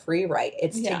or a free write.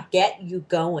 It's to get you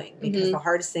going, because the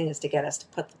hardest thing is to get us to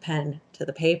put the pen to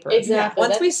the paper. Exactly.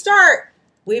 Once we start,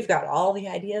 we've got all the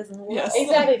ideas in the world. Yes.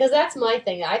 Exactly, because that's my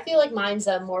thing. I feel like mine's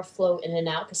a more flow in and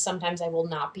out, because sometimes I will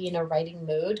not be in a writing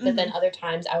mood, but then other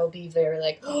times I will be very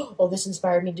like, oh, this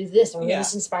inspired me to do this, or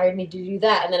this inspired me to do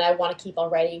that, and then I want to keep on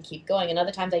writing and keep going, and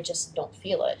other times I just don't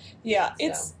feel it. Yeah,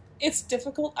 it's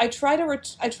difficult. I try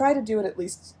to do it at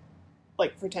least,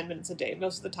 like, for 10 minutes a day,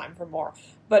 most of the time for more,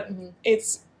 but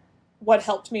it's, what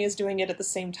helped me is doing it at the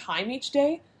same time each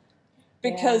day,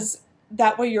 because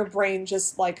that way your brain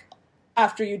just, like,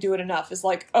 after you do it enough, is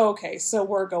like, oh, okay, so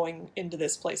we're going into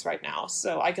this place right now,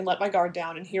 so I can let my guard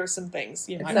down and hear some things.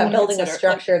 It's that building a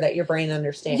structure that your brain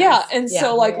understands. Yeah, and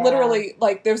so, like, literally,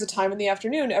 like, there's a time in the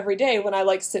afternoon every day when I,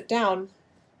 like, sit down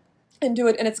and do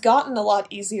it, and it's gotten a lot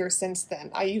easier since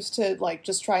then. I used to, like,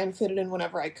 just try and fit it in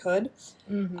whenever I could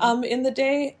in the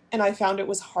day, and I found it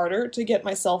was harder to get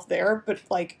myself there, but,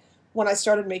 like, when I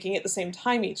started making it the same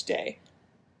time each day,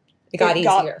 it got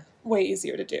easier. Way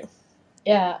easier to do.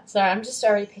 Yeah, sorry, I'm just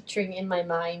already picturing in my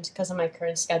mind, because of my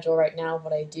current schedule right now,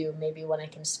 what I do, maybe when I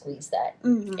can squeeze that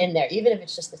in there, even if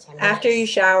it's just the 10 minutes. After you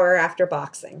shower, after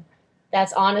boxing.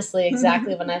 That's honestly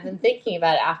exactly when I've been thinking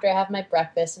about it, after I have my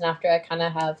breakfast and after I kind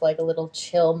of have, like, a little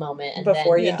chill moment. And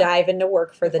before you dive into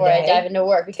work for the day. Before I dive into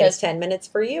work. Because 10 minutes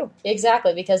for you.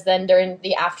 Exactly, because then during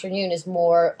the afternoon is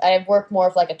more, I work more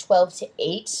of like a 12 to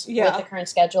 8 with the current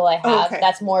schedule I have. Oh, okay.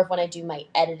 That's more of when I do my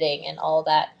editing and all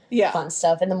that fun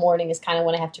stuff. In the morning is kind of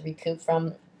when I have to recoup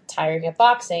from tiring of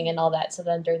boxing and all that. So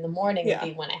then during the morning would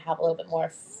be when I have a little bit more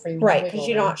free. Right, because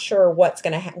you're not sure what's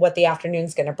gonna what the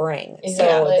afternoon's gonna bring.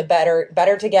 Exactly. So the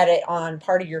better to get it on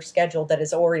part of your schedule that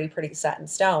is already pretty set in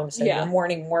stone. So your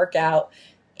morning workout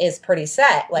is pretty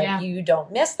set. Like you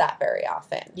don't miss that very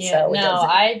often. Yeah, so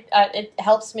it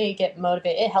helps me get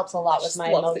motivated. It helps a lot with my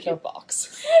emotional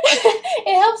box.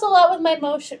 It helps a lot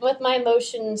with my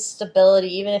emotion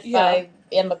stability, even if I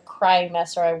am a crying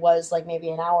mess, or I was, like, maybe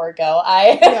an hour ago.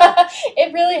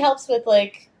 It really helps with,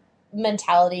 like,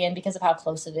 mentality, and because of how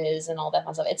close it is and all that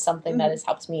fun stuff, it's something that has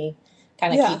helped me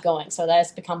kind of keep going. So that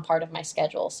has become part of my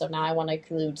schedule. So now I want to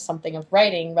include something of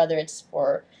writing, whether it's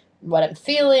for what I'm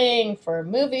feeling, for a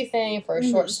movie thing, for a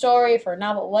short story, for a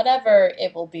novel, whatever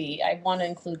it will be. I want to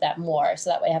include that more, so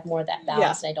that way I have more of that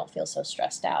balance and I don't feel so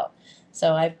stressed out.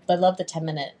 So I love the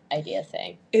 10-minute idea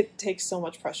thing. It takes so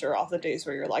much pressure off the days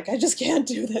where you're like, I just can't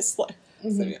do this. Like,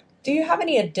 so, yeah. Do you have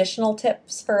any additional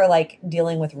tips for like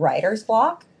dealing with writer's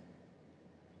block?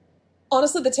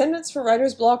 Honestly, the 10 minutes for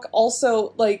writer's block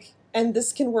also, like, and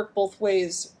this can work both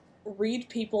ways, read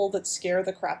people that scare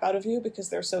the crap out of you because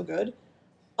they're so good.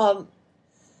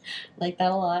 Like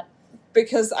that a lot.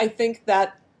 Because I think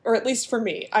that, or at least for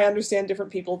me, I understand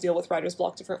different people deal with writer's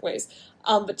block different ways.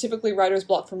 But typically writer's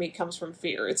block for me comes from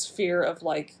fear. It's fear of,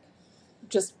 like,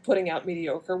 just putting out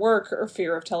mediocre work, or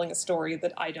fear of telling a story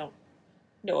that I don't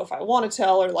know if I want to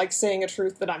tell, or, like, saying a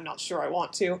truth that I'm not sure I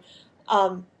want to.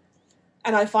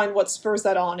 And I find what spurs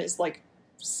that on is, like,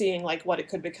 seeing, like, what it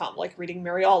could become, like reading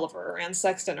Mary Oliver or Anne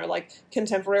Sexton, or, like,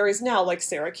 contemporaries now, like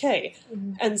Sarah Kay,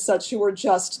 and such, who are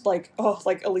just, like,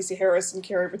 like Alicia Harris and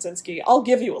Carrie Brzezinski. I'll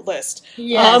give you a list.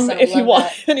 Yes, I would if you love want,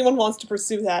 that. anyone wants to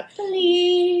pursue that.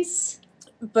 Please.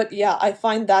 But yeah, I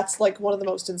find that's, like, one of the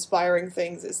most inspiring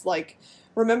things is, like,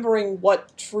 remembering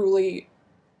what truly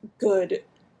good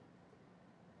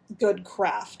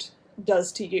craft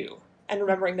does to you, and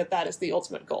remembering that that is the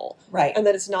ultimate goal. Right. And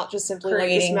that it's not just simply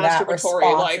Creating like this that masturbatory,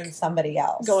 response like, in somebody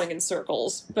else. going in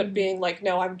circles, but being like,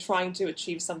 no, I'm trying to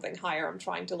achieve something higher. I'm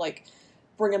trying to, like,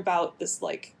 bring about this,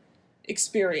 like,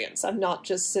 experience. I'm not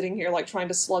just sitting here, like, trying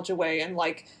to sludge away and,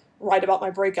 like, write about my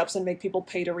breakups and make people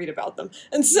pay to read about them.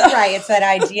 And so, Right. It's that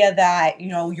idea that, you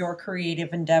know, your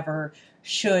creative endeavor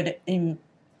should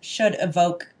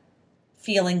evoke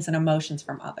feelings and emotions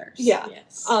from others. yeah.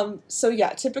 Yes. So yeah,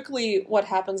 typically what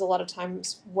happens a lot of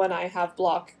times when I have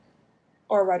block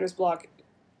or writer's block,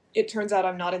 it turns out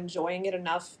I'm not enjoying it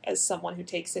enough as someone who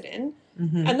takes it in.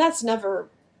 Mm-hmm. And that's never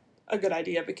a good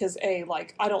idea because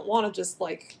like, I don't want to just,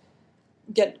 like,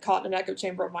 get caught in an echo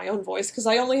chamber of my own voice because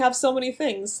I only have so many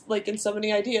things, like, and so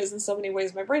many ideas and so many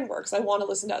ways my brain works. I want to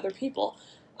listen to other people.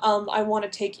 I want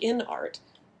to take in art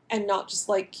and not just,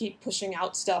 like, keep pushing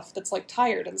out stuff that's, like,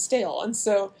 tired and stale. And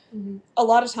so a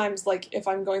lot of times, like, if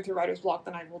I'm going through writer's block,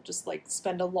 then I will just, like,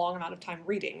 spend a long amount of time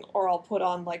reading, or I'll put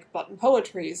on, like, Button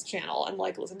Poetry's channel and,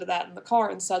 like, listen to that in the car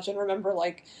and such, and remember,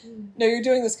 like, no, you're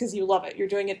doing this because you love it. You're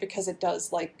doing it because it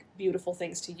does, like, beautiful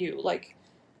things to you. Like,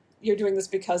 you're doing this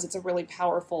because it's a really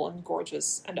powerful and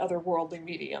gorgeous and otherworldly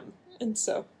medium. And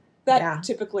so that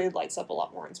typically lights up a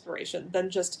lot more inspiration than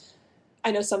just... I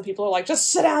know some people are like,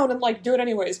 just sit down and, like, do it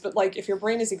anyways. But, like, if your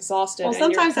brain is exhausted... Well, and you're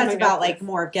sometimes that's coming about, up like, with...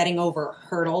 more of getting over a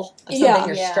hurdle of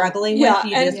something you're struggling with.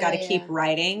 You just got to keep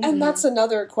writing. And that's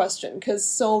another question, because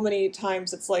so many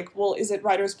times it's like, well, is it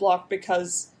writer's block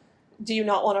because... Do you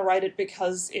not want to write it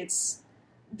because it's...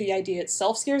 The idea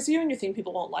itself scares you and you think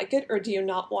people won't like it? Or do you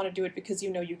not want to do it because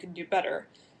you know you can do better?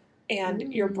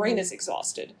 And your brain is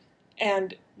exhausted.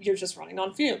 And you're just running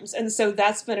on fumes. And so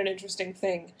that's been an interesting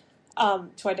thing...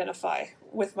 to identify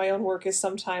with my own work is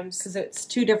sometimes... Because it's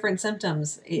two different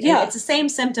symptoms. It's the same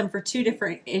symptom for two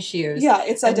different issues. Yeah,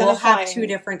 it's identifying... We'll have two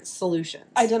different solutions.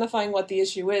 Identifying what the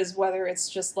issue is, whether it's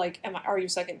just like, are you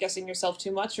second-guessing yourself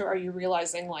too much, or are you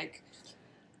realizing, like...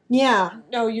 Yeah.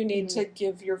 No, you need to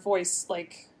give your voice,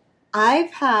 like...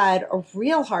 I've had a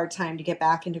real hard time to get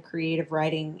back into creative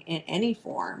writing in any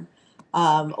form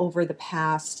over the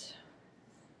past...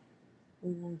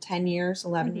 10 years,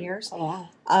 11 years. Oh,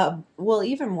 wow. Well,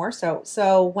 even more so.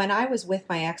 So when I was with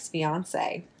my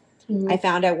ex-fiance, I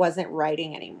found I wasn't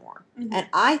writing anymore. And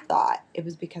I thought it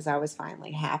was because I was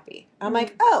finally happy. I'm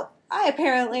like, oh, I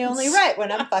apparently only write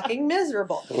when I'm fucking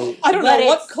miserable. I don't know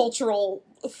what cultural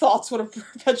thoughts would have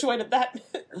perpetuated that.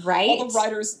 Right? All the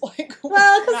writers, like,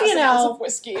 well, because, you know, of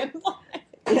whiskey and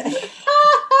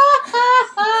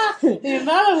The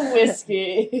amount of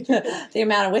whiskey. The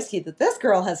amount of whiskey that this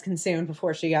girl has consumed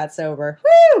before she got sober.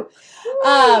 Woo!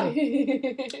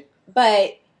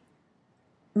 But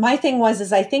my thing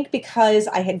was I think because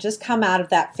I had just come out of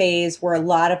that phase where a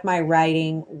lot of my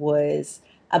writing was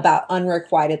about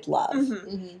unrequited love.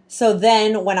 So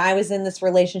then when I was in this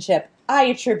relationship, I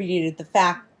attributed the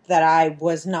fact that I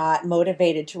was not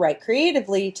motivated to write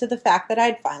creatively to the fact that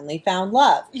I'd finally found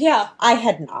love. Yeah. I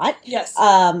had not. Yes.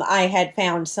 I had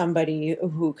found somebody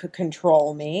who could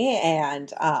control me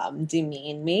and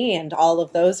demean me and all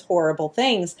of those horrible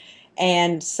things.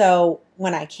 And so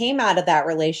when I came out of that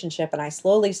relationship and I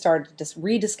slowly started just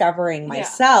rediscovering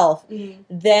myself,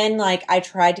 then, like, I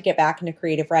tried to get back into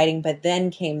creative writing, but then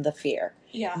came the fear.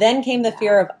 Yeah. Then came the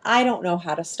fear of, I don't know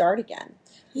how to start again.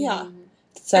 Yeah.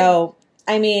 So...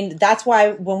 I mean, that's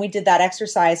why when we did that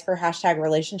exercise for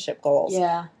 #relationship goals,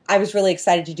 I was really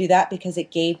excited to do that because it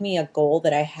gave me a goal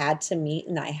that I had to meet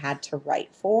and I had to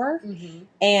write for.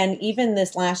 And even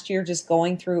this last year, just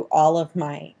going through all of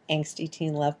my angsty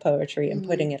teen love poetry and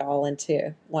putting it all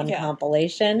into one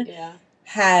compilation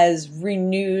has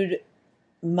renewed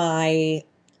my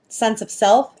sense of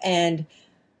self and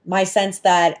my sense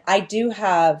that I do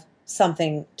have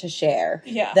something to share,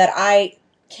 Yeah. that I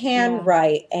can Yeah.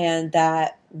 write, and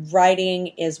that writing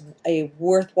is a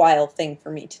worthwhile thing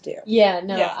for me to do. Yeah,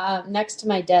 no. Yeah. Next to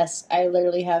my desk, I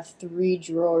literally have 3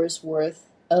 drawers worth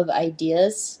of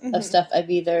ideas Mhm. of stuff I've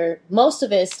either. Most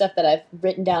of it is stuff that I've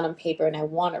written down on paper and I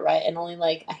want to write, and only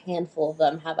like a handful of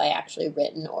them have I actually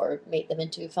written or made them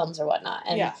into films or whatnot.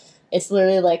 And Yeah. it's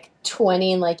literally like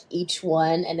 20 in like each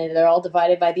one, and then they're all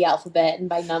divided by the alphabet and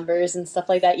by numbers and stuff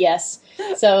like that. Yes.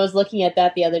 So I was looking at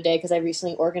that the other day because I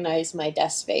recently organized my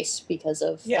desk space because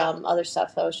of Yeah. other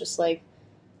stuff. I was just like,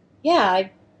 yeah,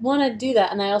 I want to do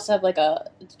that. And I also have like a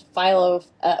file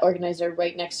organizer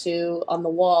right next to on the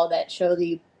wall that show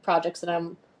the projects that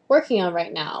I'm working on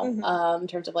right now, Mhm. in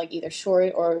terms of like either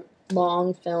short or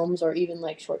long films or even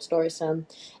like short stories. And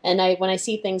when I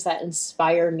see things that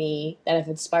inspire me, that have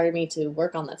inspired me to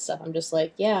work on that stuff, I'm just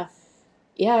like, yeah,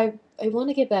 I want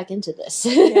to get back into this.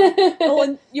 Yeah. Well,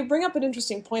 and you bring up an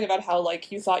interesting point about how,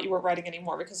 like, you thought you weren't writing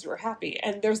anymore because you were happy.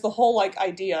 And there's the whole, like,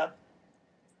 idea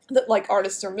that, like,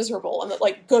 artists are miserable and that,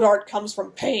 like, good art comes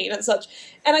from pain and such.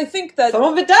 And I think that... Some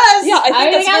of it does. Yeah, I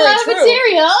think that's got a very lot of true.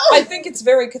 material. I think it's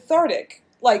very cathartic.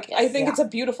 Like, I Yes. think Yeah. it's a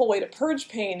beautiful way to purge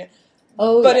pain,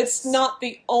 Oh, but yes. it's not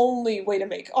the only way to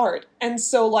make art. And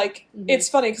so, like, Mhm. it's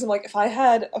funny because I'm like, if I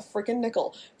had a freaking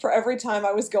nickel for every time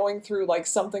I was going through, like,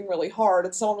 something really hard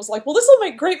and someone was like, well, this will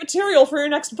make great material for your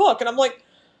next book. And I'm like,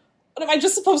 what am I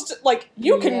just supposed to, like,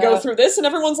 you can go Yeah. through this, and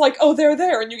everyone's like, oh, they're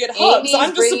there, and you get hugs. Amy's I'm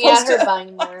just bringing out supposed her to...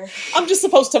 binder. I'm just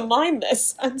supposed to mine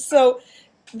this. And so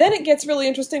then it gets really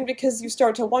interesting because you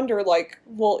start to wonder, like,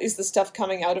 well, is the stuff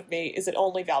coming out of me, is it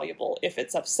only valuable if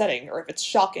it's upsetting, or if it's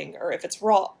shocking, or if it's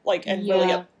raw, like, and really...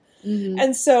 Yeah. Mhm.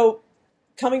 And so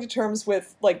coming to terms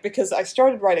with, like, because I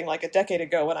started writing, like, a decade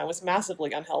ago when I was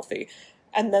massively unhealthy,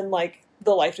 and then, like,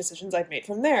 the life decisions I've made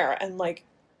from there, and, like,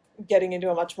 getting into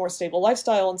a much more stable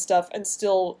lifestyle and stuff, and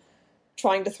still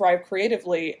trying to thrive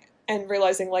creatively, and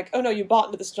realizing, like, oh no, you bought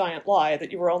into this giant lie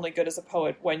that you were only good as a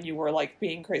poet when you were, like,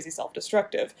 being crazy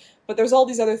self-destructive. But there's all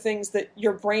these other things that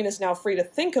your brain is now free to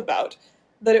think about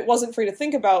that it wasn't free to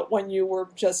think about when you were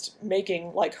just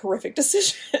making, like, horrific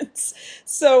decisions.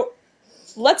 So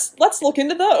let's look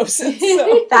into those.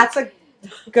 So, That's a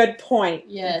good point.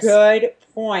 Yes. Good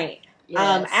point.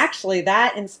 Yes. Actually,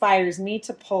 that inspires me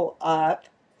to pull up.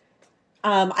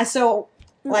 So,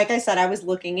 like I said, I was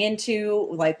looking into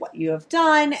like what you have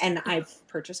done, and I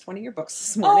purchased one of your books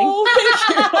this morning. oh,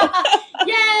 thank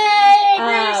you. Yay!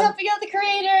 Creators helping out the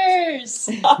creators!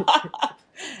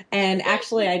 And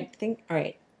actually, I think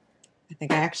I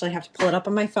actually have to pull it up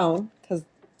on my phone because.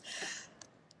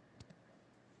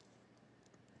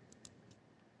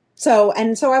 So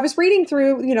I was reading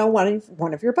through,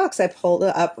 one of your books. I pulled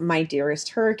up My Dearest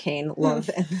Hurricane, Love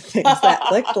and the Things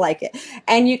That Looked Like It.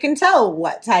 And you can tell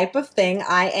what type of thing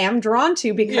I am drawn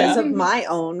to because of my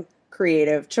own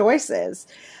creative choices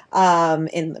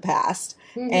in the past.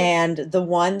 Mhm. And the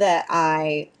one that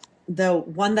I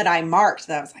marked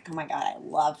that I was like, oh my God, I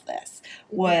love this,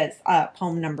 was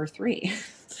poem number 3.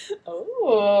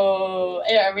 Oh,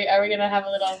 are we gonna have a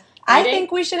little? I reading?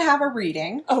 think we should have a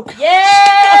reading. Oh, God.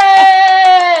 Yes,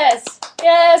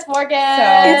 yes, Morgan.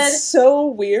 It's so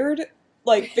weird,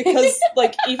 like, because,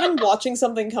 like, even watching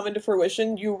something come into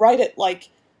fruition, you write it, like,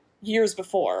 years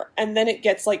before, and then it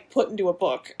gets, like, put into a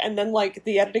book, and then, like,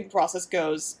 the editing process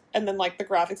goes, and then, like, the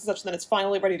graphics and such, and then it's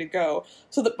finally ready to go,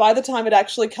 so that by the time it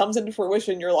actually comes into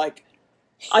fruition, you're like,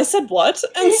 I said what?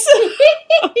 And so...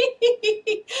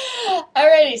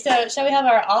 Alrighty, so shall we have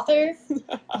our author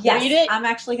Yes, read it? I'm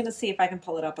actually going to see if I can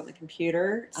pull it up on the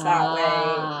computer, so that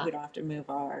way we don't have to move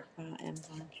our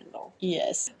Amazon Kindle.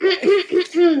 Yes.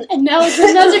 And now it's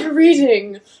a magic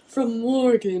reading from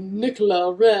Morgan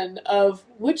Nicola Wren of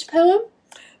which poem?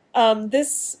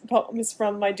 This poem is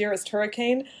from My Dearest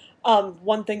Hurricane.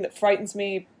 One thing that frightens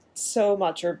me so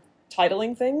much are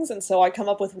titling things, and so I come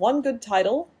up with one good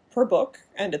title per book,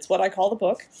 and it's what I call the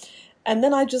book, and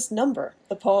then I just number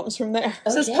the poems from there.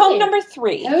 This is Okay. poem number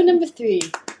 3. Poem number 3.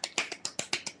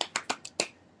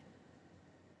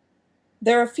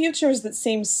 There are futures that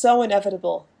seem so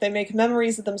inevitable, they make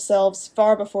memories of themselves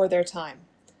far before their time.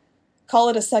 Call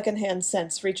it a second-hand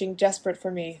sense reaching desperate for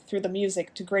me through the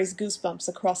music to graze goosebumps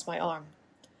across my arm.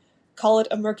 Call it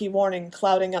a murky warning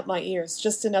clouding up my ears,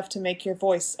 just enough to make your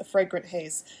voice a fragrant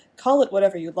haze. Call it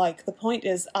whatever you like. The point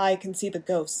is I can see the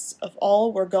ghosts of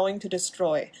all we're going to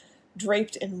destroy,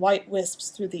 draped in white wisps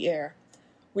through the air.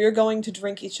 We're going to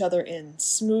drink each other in,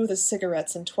 smooth as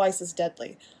cigarettes and twice as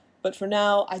deadly. But for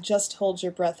now, I just hold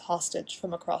your breath hostage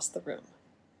from across the room.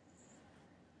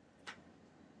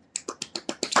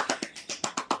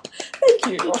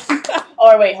 Thank you.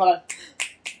 Or wait, hold on.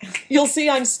 You'll see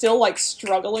I'm still, like,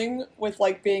 struggling with,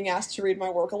 like, being asked to read my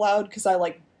work aloud because I,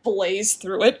 like, blaze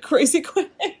through it crazy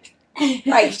quick.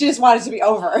 Right, she just wanted to be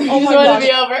over. Oh You my just wanted to gosh.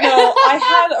 be over. No, I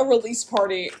had a release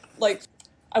party, like,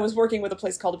 I was working with a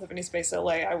place called Epiphany Space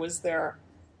LA. I was their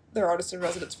artist in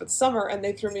residence for the summer, and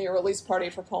they threw me a release party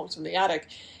for Poems from the Attic.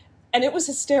 And it was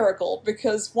hysterical,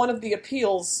 because one of the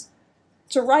appeals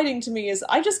to writing to me is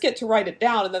I just get to write it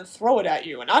down and then throw it at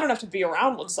you, and I don't have to be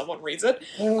around when someone reads it.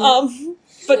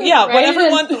 But yeah, Write when it and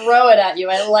everyone throw it at you.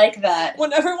 I like that.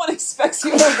 when everyone expects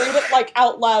you to read it, like,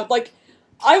 out loud, like,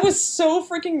 I was so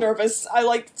freaking nervous. I,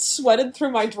 like, sweated through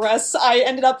my dress. I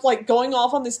ended up, like, going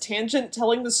off on this tangent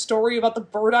telling the story about the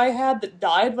bird I had that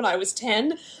died when I was 10.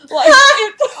 Like,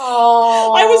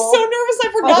 Oh, I was so nervous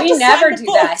I forgot we to never sign the do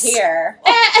that books. here.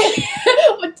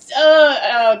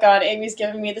 oh god, Amy's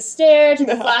giving me the stare to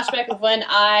the flashback of when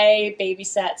I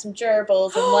babysat some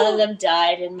gerbils and one of them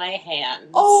died in my hands.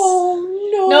 Oh,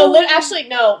 no. No, actually,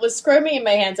 no. It was squirming in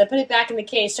my hands. I put it back in the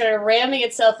cage, started ramming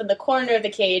itself in the corner of the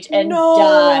cage, and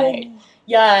died.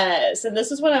 Yes, and this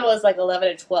was when I was like 11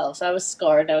 or 12, so I was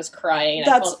scarred and I was crying and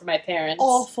I That's called for my parents.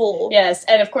 awful. Yes,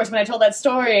 and of course when I told that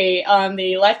story on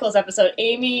the Life Goals episode,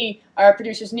 Amy, our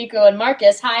producers Nico and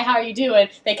Marcus, hi, how are you doing?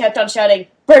 They kept on shouting,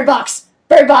 Bird Box!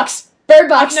 Bird Box! Bird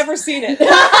Box! I've never seen it.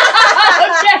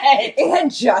 Okay! It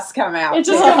had just come out. It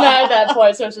just came out at that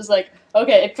point, so it's just like,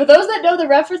 okay, for those that know the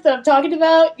reference that I'm talking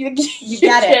about, you get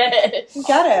it. You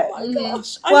got it. Oh my Mhm.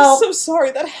 gosh. I'm Well- so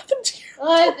sorry that happened to you.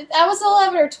 I was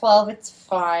 11 or 12, it's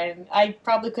fine. I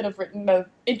probably could have written an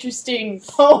interesting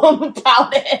poem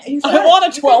about it. I want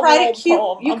a You could write a 12-year-old cute.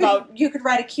 poem You about... could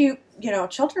write a cute,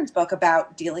 children's book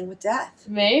about dealing with death.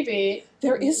 Maybe.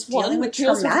 There is Dealing one with that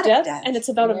deals with traumatic death, death. and it's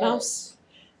about a Yes. mouse.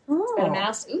 Got a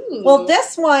mouse. Ooh. Well,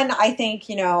 this one, I think,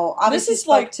 obviously is spoke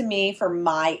like- to me for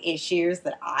my issues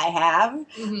that I have.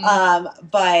 Mhm.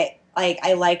 But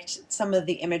I liked some of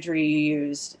the imagery you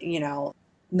used.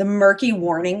 The murky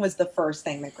warning was the first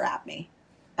thing that grabbed me.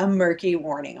 A murky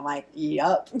warning. I'm like,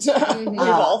 yup. We've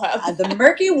all had The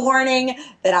murky warning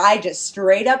that I just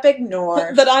straight up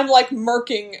ignored. that I'm like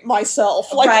murking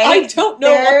myself. Like, Right? I don't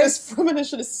know what this There's-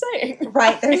 premonition is saying.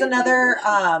 Right. There's another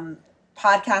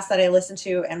podcast that I listen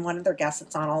to, and one of their guests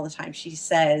that's on all the time, she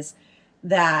says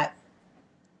that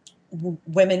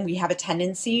women, we have a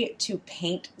tendency to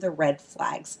paint the red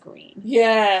flags green.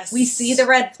 Yes. We see the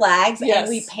red flags Yes. and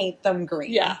we paint them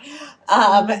green. Yeah.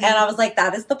 And I was like,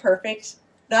 that is the perfect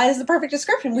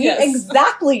description. We Yes.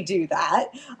 exactly do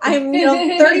that. I'm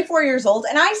 34 years old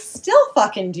and I still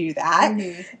fucking do that.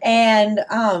 Mhm. And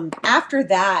after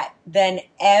that, then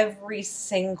every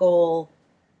single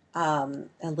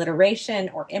alliteration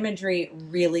or imagery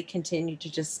really continued to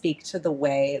just speak to the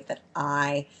way that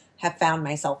I have found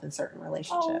myself in certain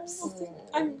relationships. Oh,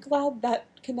 I'm glad that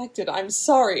connected. I'm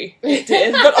sorry it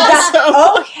did, but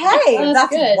also... Okay, That's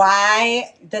good.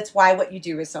 that's why what you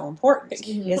do is so important. Thank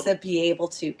you. Is to be able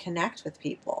to connect with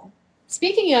people.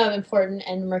 Speaking of important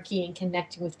and murky and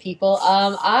connecting with people,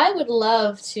 I would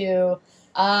love to.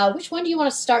 Which one do you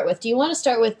want to start with? Do you want to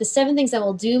start with the 7 things that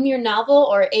will doom your novel,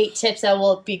 or 8 tips that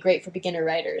will be great for beginner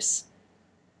writers?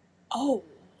 Oh.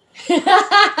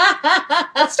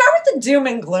 Let's start with the doom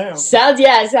and gloom. Sounds,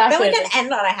 yeah, exactly. Then we can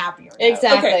end on a happier note.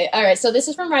 Exactly. Okay. All right. So this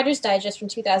is from Writer's Digest from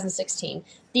 2016.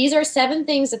 These are 7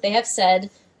 things that they have said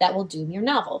that will doom your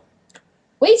novel.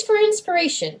 Wait for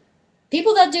inspiration.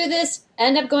 People that do this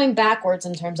end up going backwards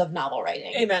in terms of novel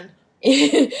writing. Amen.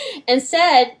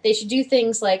 Instead, they should do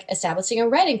things like establishing a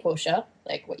writing quota,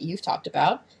 like what you've talked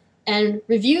about, and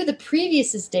review the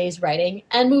previous day's writing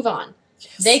and move on.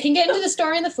 Yes. They can get into the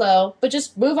story and the flow, but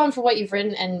just move on from what you've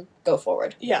written and go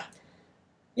forward. Yeah.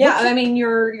 Yeah, I mean,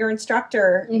 your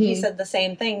instructor, he Mhm. said the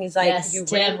same thing. He's like, Yes, you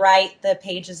Tim. rewrite the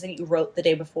pages that you wrote the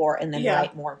day before and then Yeah.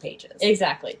 write more pages.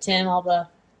 Exactly. Tim, Alba,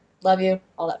 love you,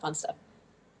 all that fun stuff.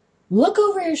 Look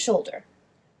over your shoulder.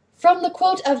 From the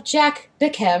quote of Jack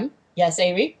Bickham, yes,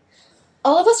 Amy,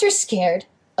 all of us are scared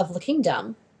of looking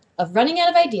dumb, of running out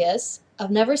of ideas, of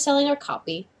never selling our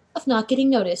copy, of not getting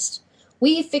noticed.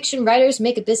 We fiction writers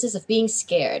make a business of being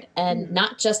scared and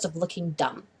not just of looking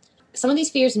dumb. Some of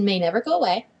these fears may never go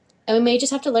away, and we may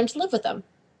just have to learn to live with them.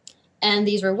 And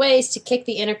these were ways to kick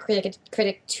the inner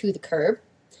critic to the curb.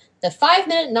 The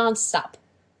 5-minute non-stop,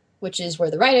 which is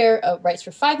where the writer writes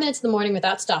for 5 minutes in the morning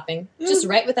without stopping, just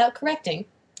write without correcting.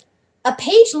 A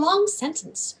page-long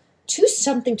sentence. Choose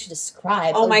something to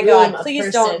describe. Oh a my room, God, a please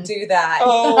person. don't do that.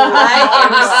 Oh.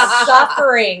 I am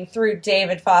suffering through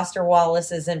David Foster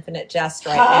Wallace's Infinite Jest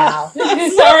right now.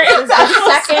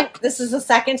 Sorry. This is the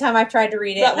second time I've tried to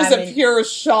read it. That and was I'm a pure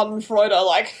Schadenfreude,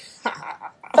 like...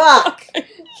 fuck.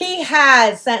 He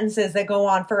has sentences that go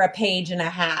on for a page and a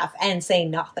half and say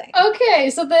nothing. Okay,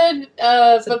 so then,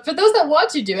 but for those that want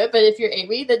to do it, but if you're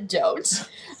Amy, then don't.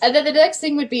 And then the next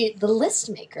thing would be the list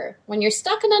maker. When you're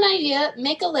stuck on an idea,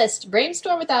 make a list,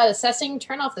 brainstorm without assessing,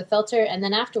 turn off the filter, and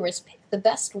then afterwards pick the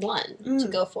best one to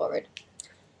go forward.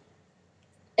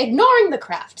 Ignoring the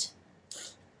craft.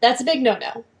 That's a big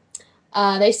no-no.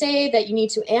 They say that you need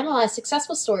to analyze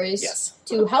successful stories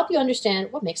to help you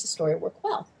understand what makes a story work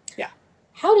well. Yeah.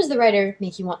 How does the writer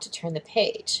make you want to turn the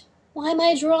page? Why am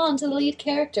I drawn to the lead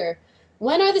character?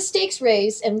 When are the stakes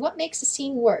raised, and what makes a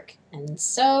scene work? And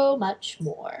so much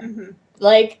more. Mm-hmm.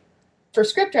 Like, for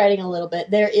script writing a little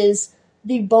bit, there is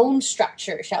the bone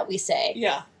structure, shall we say,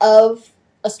 of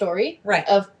a story,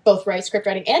 of both script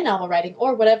writing and novel writing,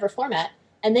 or whatever format.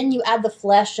 And then you add the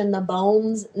flesh and the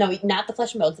bones. No, not the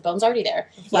flesh and bones. The bone's already there.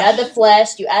 You add the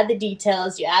flesh, you add the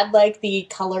details, you add, like, the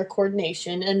color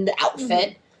coordination and the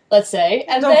outfit, let's say.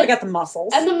 And Don't forget the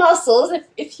muscles. And the muscles.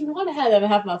 If you want to have them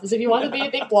have muscles. If you want to be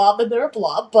a big blob, then they're a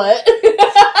blob. But...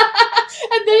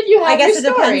 and then you have I guess your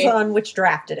it story. depends on which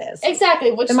draft it is.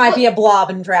 Exactly. There might be a blob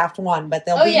in draft 1, but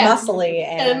they'll be muscly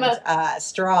and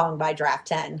strong by draft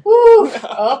 10. Woo!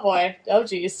 Oh, boy. Oh,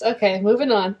 geez. Okay,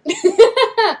 moving on.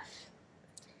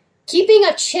 Keeping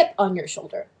a chip on your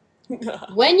shoulder.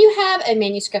 When you have a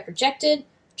manuscript rejected,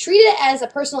 treat it as a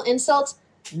personal insult.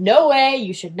 No way,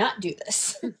 you should not do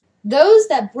this. Those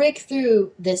that break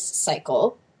through this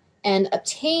cycle and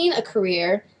obtain a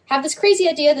career have this crazy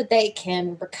idea that they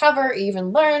can recover or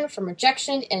even learn from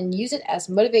rejection and use it as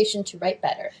motivation to write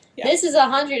better. Yeah. This is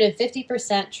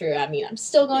 150% true. I mean, I'm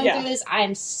still going through this. I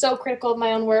am so critical of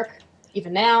my own work,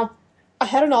 even now. I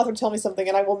had an author tell me something,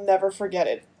 and I will never forget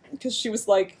it, because she was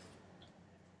like,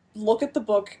 look at the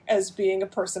book as being a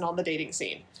person on the dating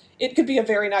scene. It could be a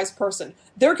very nice person.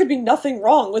 There could be nothing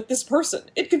wrong with this person.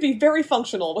 It could be very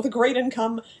functional, with a great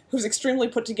income, who's extremely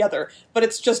put together, but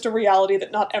it's just a reality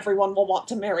that not everyone will want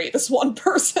to marry this one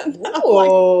person.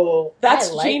 Whoa, like, that's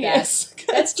genius. That.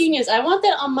 That's genius. I want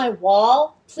that on my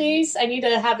wall, please. I need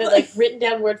to have it like written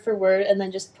down word for word and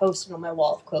then just post it on my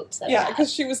wall of quotes. That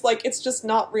because she was like, it's just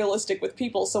not realistic with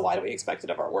people, so why do we expect it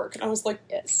of our work? And I was like,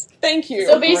 yes. Thank you.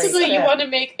 So basically, you want to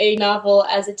make a novel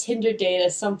as a Tinder date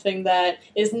as something that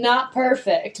is not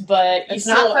perfect, but it's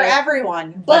not for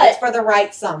everyone, but it's for the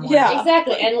right someone. Yeah,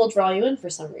 exactly, and will draw you in for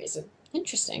some reason.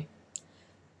 Interesting.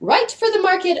 Write for the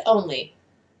market only.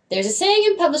 There's a saying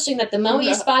in publishing that the moment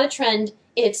you spot a trend,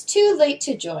 it's too late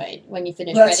to join. When you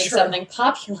finish writing something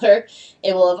popular,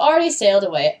 it will have already sailed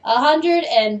away.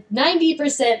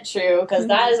 190% true, because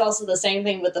that is also the same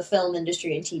thing with the film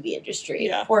industry and TV industry.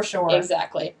 Yeah, for sure.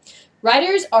 Exactly.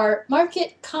 Writers are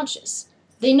market conscious.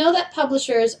 They know that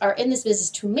publishers are in this business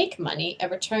to make money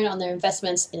and return on their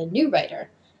investments in a new writer,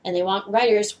 and they want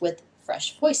writers with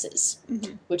fresh voices,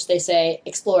 which they say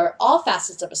explore all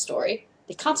facets of a story.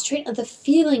 They concentrate on the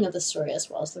feeling of the story as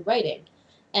well as the writing,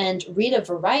 and read a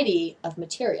variety of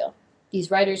material. These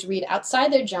writers read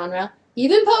outside their genre,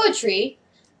 even poetry,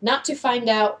 not to find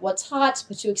out what's hot,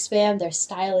 but to expand their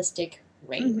stylistic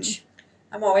range.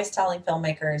 I'm always telling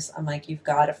filmmakers, I'm like, you've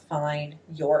got to find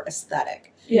your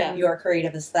aesthetic, your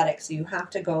creative aesthetic. So you have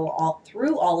to go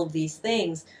through all of these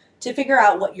things to figure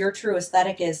out what your true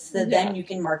aesthetic is, so then you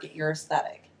can market your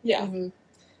aesthetic. Yeah.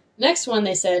 Next one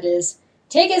they said is,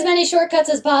 take as many shortcuts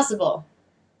as possible.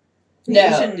 No.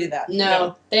 You shouldn't do that.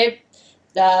 No. They,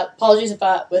 apologies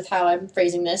with how I'm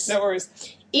phrasing this. No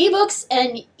worries. Ebooks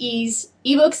and ease,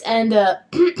 with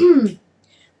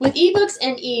ebooks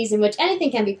and ease in which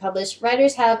anything can be published,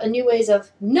 writers have a new ways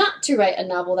of not to write a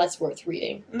novel that's worth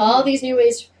reading. All these new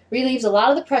ways relieves a lot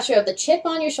of the pressure of the chip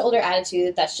on your shoulder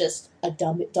attitude that's just a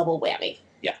double whammy.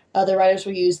 Yeah. Other writers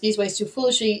will use these ways to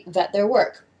foolishly vet their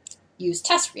work. Use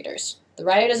test readers. The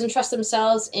writer doesn't trust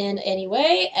themselves in any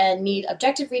way and need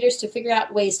objective readers to figure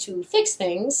out ways to fix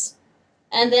things.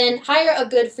 And then hire a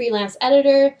good freelance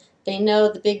editor. They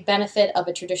know the big benefit of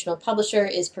a traditional publisher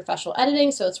is professional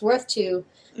editing, so it's worth to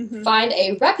find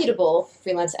a reputable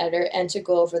freelance editor and to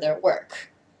go over their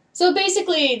work. So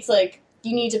basically, it's like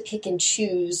you need to pick and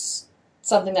choose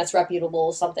something that's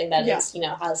reputable, something that is,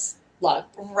 has a lot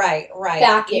of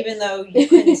backing. Even though you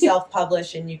can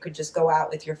self-publish and you could just go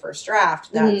out with your first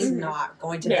draft, that's not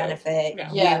going to benefit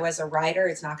you as a writer.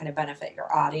 It's not going to benefit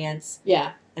your audience.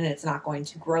 Yeah. And it's not going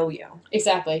to grow you.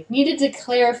 Exactly. Needed to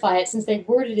clarify it since they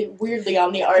worded it weirdly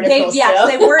on the article.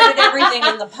 They worded everything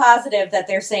in the positive that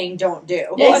they're saying don't do.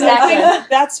 Well, exactly.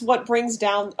 That's what brings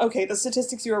down, the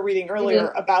statistics you were reading earlier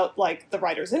about, like, the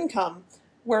writer's income,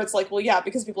 where it's like, well, yeah,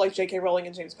 because people like J.K. Rowling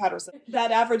and James Patterson,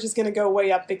 that average is going to go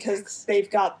way up because they've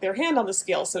got their hand on the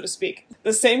scale, so to speak.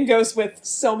 The same goes with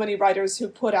so many writers who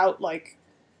put out, like,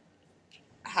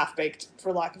 half-baked,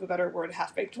 for lack of a better word,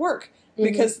 half-baked work.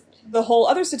 Because the whole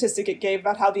other statistic it gave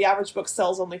about how the average book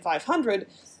sells only 500,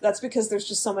 that's because there's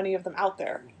just so many of them out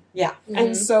there. Yeah.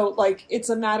 And so, like, it's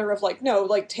a matter of, like, no,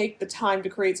 like, take the time to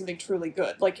create something truly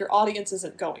good. Like, your audience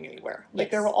isn't going anywhere.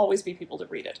 Like, there will always be people to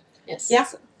read it. Yes. Yeah.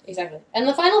 Exactly. And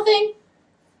the final thing,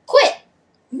 quit.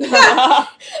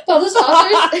 Published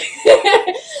authors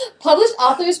published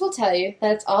authors will tell you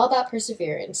that it's all about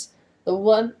perseverance. The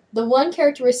one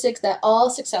characteristic that all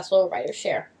successful writers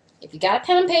share. If you got a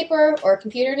pen and paper or a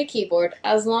computer and a keyboard,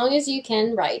 as long as you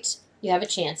can write, you have a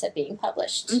chance at being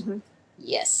published.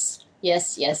 Yes.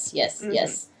 Yes, yes, yes,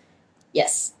 yes.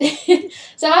 Yes.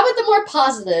 So how about the more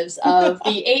positives of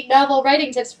the 8 novel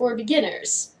writing tips for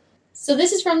beginners? So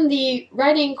this is from the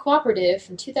Writing Cooperative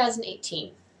from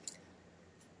 2018.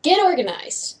 Get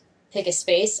organized. Pick a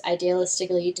space,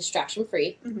 idealistically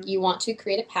distraction-free. You want to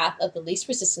create a path of the least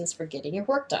resistance for getting your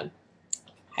work done.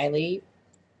 Highly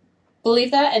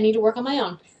believe that and need to work on my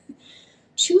own.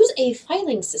 Choose a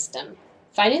filing system.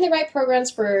 Finding the right programs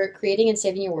for creating and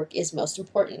saving your work is most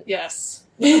important. Yes.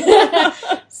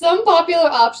 Some popular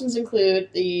options include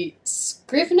the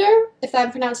Scrivener, if I'm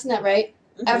pronouncing that right,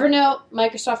 Evernote,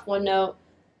 Microsoft OneNote,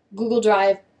 Google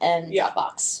Drive, and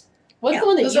Dropbox. What's the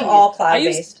one that those you are all use? I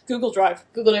cloud-based. use Google Drive.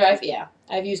 Google Drive, yeah.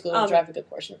 I've used Google Drive a good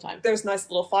portion of the time. There's nice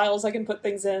little files I can put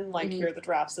things in. Like, here are the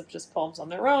drafts of just poems on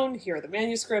their own. Here are the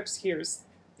manuscripts. Here's...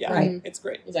 Yeah, it's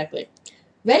great. Exactly.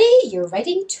 Ready your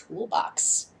writing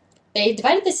toolbox. They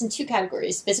divided this in 2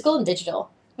 categories, physical and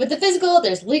digital. With the physical,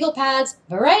 there's legal pads,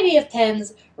 variety of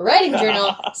pens, writing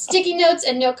journal, sticky notes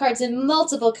and note cards in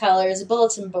multiple colors,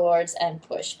 bulletin boards, and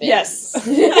push bins. Yes.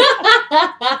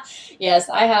 Yes,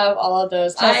 I have all of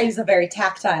those. Chelsea's a very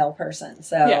tactile person,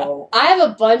 so... I have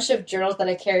a bunch of journals that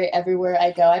I carry everywhere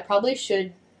I go. I probably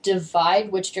should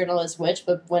divide which journal is which,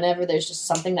 but whenever there's just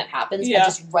something that happens, I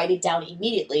just write it down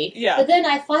immediately. Yeah. But then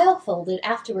I file fold it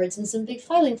afterwards in some big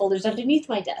filing folders underneath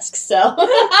my desk, so...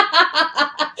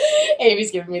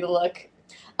 Amy's giving me the look.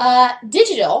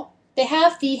 Digital, they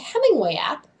have the Hemingway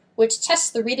app, which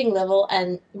tests the reading level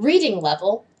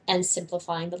and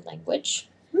simplifying the language.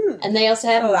 And they also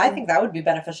have... Oh, I think that would be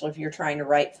beneficial if you're trying to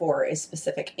write for a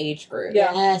specific age group.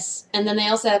 Yeah. Yes. And then they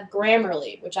also have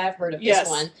Grammarly, which I've heard of this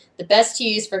one. The best to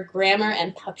use for grammar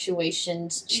and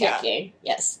punctuations checking.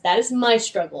 Yes, that is my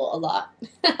struggle a lot.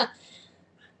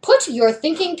 Put your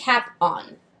thinking cap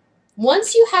on.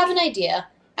 Once you have an idea,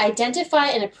 identify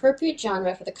an appropriate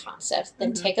genre for the concept,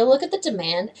 then take a look at the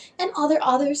demand and other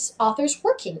authors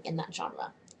working in that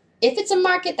genre. If it's a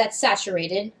market that's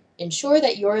saturated, ensure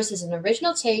that yours is an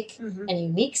original take and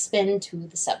unique spin to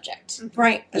the subject.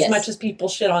 Right. As much as people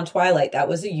shit on Twilight, that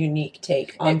was a unique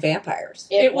take on vampires.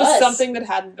 It was something that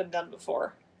hadn't been done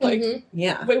before. Like,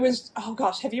 yeah. It was, oh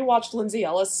gosh, have you watched Lindsay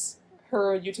Ellis,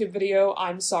 her YouTube video,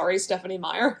 I'm Sorry, Stephanie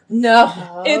Meyer?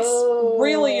 No. It's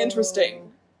really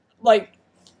interesting. Like,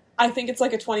 I think it's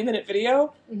like a 20-minute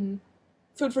video.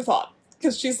 Food for thought.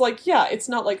 Because she's like, yeah, it's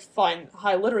not like fine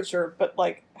high literature, but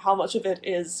like how much of it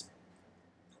is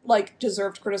like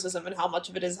deserved criticism and how much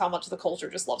of it is how much the culture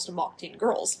just loves to mock teen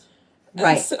girls.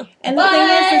 Right. And the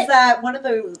thing is that one of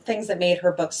the things that made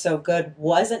her book so good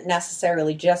wasn't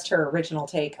necessarily just her original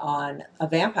take on a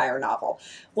vampire novel,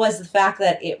 was the fact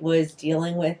that it was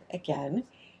dealing with, again,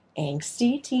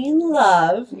 angsty teen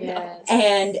love. Yes.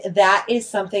 And that is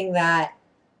something that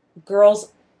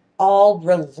girls all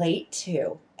relate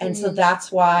to. And so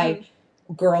that's why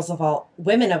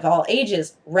women of all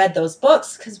ages read those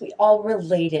books, because we all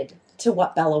related to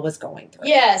what Bella was going through.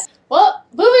 Yes. Well,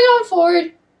 moving on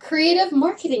forward, creative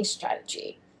marketing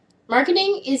strategy.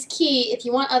 Marketing is key if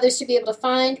you want others to be able to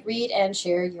find, read, and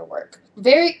share your work.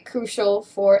 Very crucial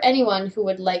for anyone who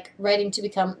would like writing to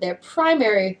become their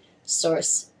primary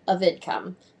source of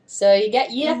income. So you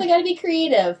definitely got to be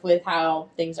creative with how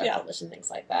things are published and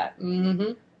things like that.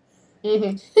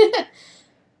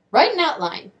 Write an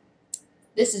outline.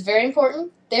 This is very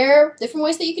important. There are different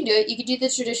ways that you can do it. You could do the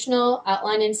traditional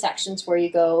outline in sections where you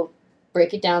go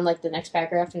break it down like the next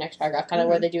paragraph to next paragraph, kind of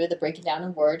where they do the break it down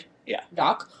in Word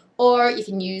doc. Or you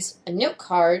can use a note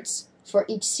cards for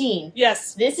each scene.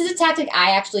 Yes. This is a tactic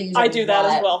I actually use. I do that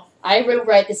as well. I will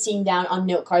write the scene down on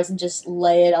note cards and just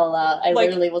lay it all out. I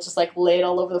literally will just like lay it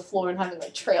all over the floor and have it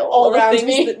like trail all around the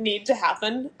things me. that need to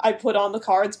happen, I put on the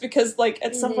cards because like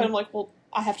at some point I'm like, well,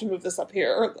 I have to move this up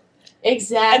here.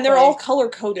 Exactly. And they're all color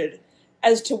coded.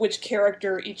 as to which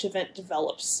character each event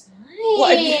develops.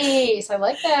 Nice. I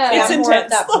like that. It's Yeah, more of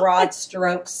intense. that broad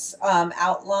strokes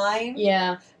outline.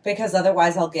 Yeah. Because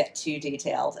otherwise I'll get too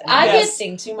detailed and I I'm get-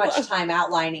 wasting too much time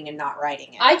outlining and not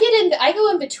writing it. I go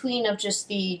in between of just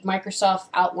the Microsoft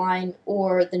outline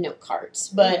or the note cards,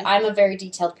 but I'm a very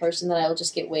detailed person that I will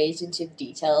just get way into the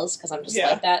details because I'm just Yeah.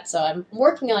 like that. So I'm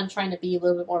working on trying to be a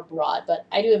little bit more broad, but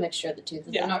I do a mixture of the two.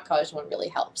 The Yeah. note cards one really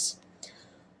helps.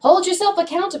 Hold yourself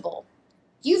accountable.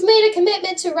 You've made a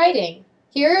commitment to writing.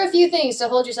 Here are a few things to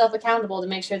hold yourself accountable to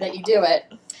make sure that you do it.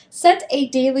 Set a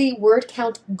daily word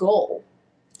count goal.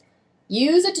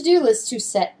 Use a to-do list to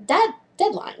set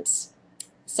deadlines.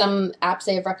 Some apps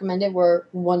they have recommended were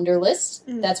Wunderlist.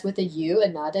 That's with a U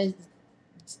and not a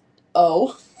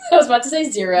O. I was about to say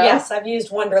 0. Yes, I've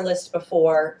used Wunderlist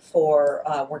before for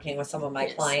working with some of my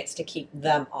Yes. clients to keep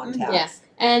them on task. Yeah.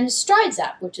 And Strides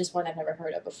app, which is one I've never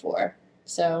heard of before.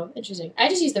 So, interesting. I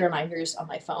just use the reminders on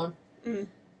my phone.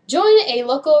 Join a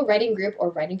local writing group or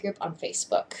writing group on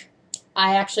Facebook.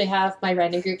 I actually have my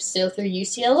writing group still through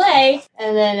UCLA.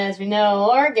 And then, as we know,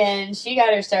 Morgan, she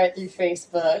got her start through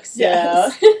Facebook. So.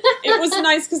 Yes. It was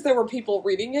nice because there were people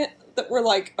reading it that were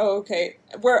like, oh, okay.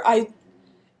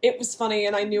 It was funny,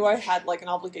 and I knew I had like an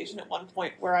obligation at one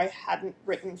point where I hadn't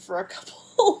written for a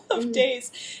couple of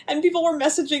days, and people were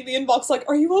messaging the inbox like,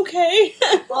 "Are you okay?"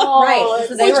 Oh, Right,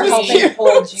 so they Which were was helping cute.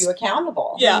 hold you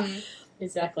accountable. Yeah,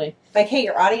 Exactly. Like, hey,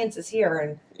 your audience is here,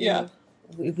 and yeah.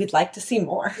 we'd like to see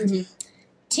more.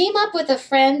 Team up with a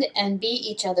friend and be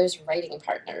each other's writing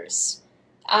partners.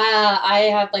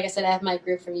 I have my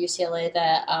group from UCLA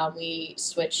that we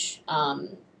switch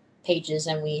pages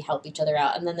and we help each other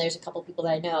out. And then there's a couple people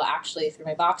that I know actually through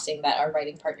my boxing that are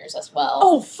writing partners as well.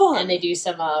 Oh, fun! And they do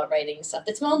some writing stuff.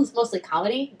 It's mostly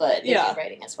comedy, but they do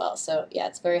writing as well. So yeah,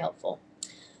 it's very helpful.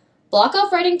 Block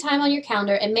off writing time on your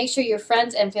calendar and make sure your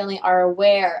friends and family are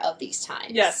aware of these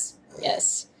times. Yes.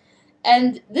 Yes.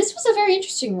 And this was a very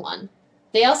interesting one.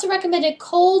 They also recommended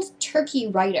Cold Turkey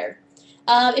Writer.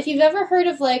 If you've ever heard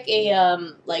of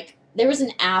there was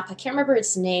an app, I can't remember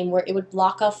its name, where it would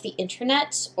block off the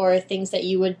internet or things that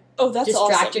you would That's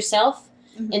distract awesome. yourself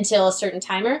until a certain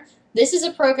timer. This is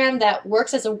a program that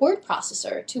works as a word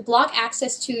processor to block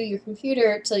access to your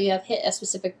computer till you have hit a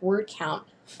specific word count,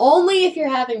 only if you're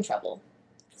having trouble.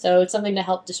 So it's something to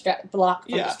help block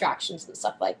from distractions and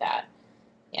stuff like that.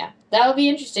 Yeah, that would be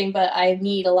interesting, but I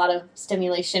need a lot of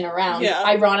stimulation around,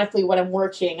 ironically, when I'm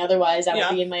working. Otherwise, I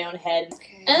would be in my own head.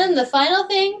 Okay. And then the final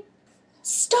thing,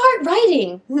 start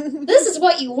writing. This is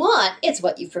what you want. It's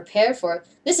what you prepared for.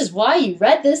 This is why you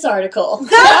read this article.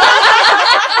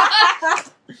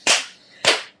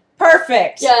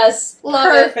 Perfect. Yes,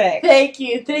 love it. Perfect. Thank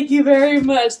you. Thank you very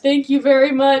much. Thank you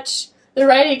very much. The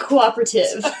Writing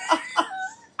Cooperative.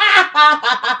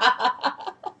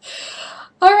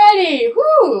 Alrighty.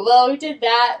 Woo. Well, we did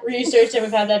that research and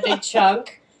we've had that big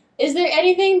chunk. Is there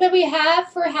anything that we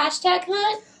have for hashtag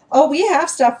hunt? Oh, we have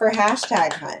stuff for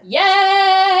hashtag hunt.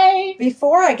 Yay!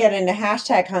 Before I get into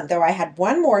hashtag hunt, though, I had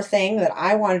one more thing that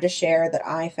I wanted to share that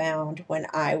I found when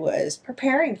I was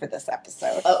preparing for this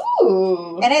episode.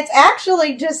 Oh. And it's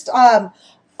actually just off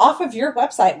of your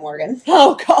website, Morgan.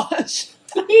 Oh gosh.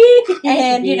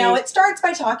 And, it starts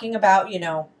by talking about,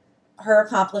 her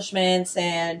accomplishments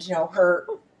and,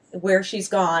 where she's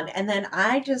gone. And then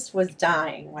I just was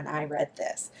dying when I read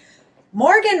this.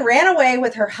 Morgan ran away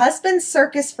with her husband's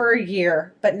circus for a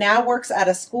year, but now works at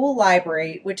a school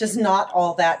library, which is not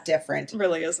all that different. It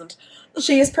really isn't.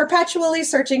 She is perpetually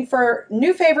searching for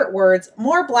new favorite words,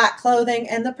 more black clothing,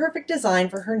 and the perfect design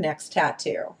for her next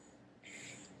tattoo.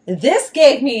 This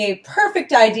gave me a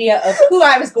perfect idea of who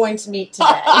I was going to meet today.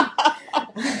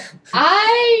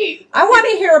 I want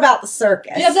to hear about the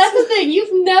circus. Yeah, that's the thing.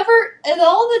 You've never, and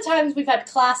all the times we've had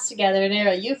class together in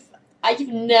Era, you've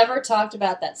never talked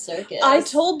about that circus. I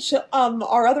told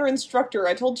our other instructor,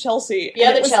 I told Chelsea. The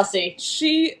other Chelsea.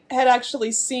 She had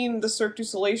actually seen the Cirque du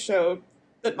Soleil show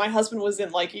that my husband was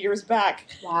in years back.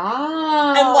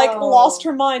 Wow. And lost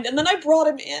her mind. And then I brought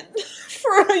him in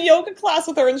for a yoga class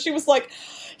with her and she was like,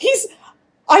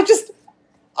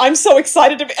 I'm so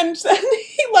excited to be, and then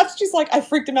he left. She's like, I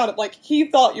freaked him out. I'm like, he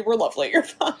thought you were lovely. You're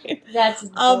fine. That's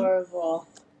adorable.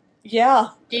 Yeah,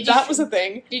 that was a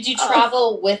thing. Did you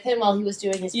travel with him while he was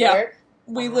doing his work?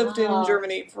 We lived in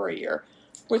Germany for a year,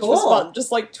 which Cool. was fun.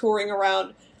 Just touring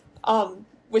around,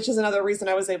 which is another reason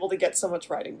I was able to get so much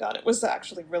writing done. It was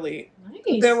actually really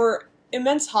Nice. There were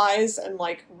immense highs and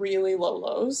really low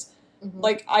lows.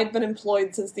 Mhm. I'd been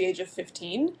employed since the age of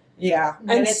 15. Yeah.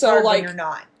 And it's so, hard when you're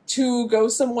not. To go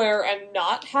somewhere and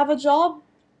not have a job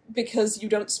because you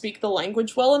don't speak the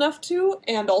language well enough to,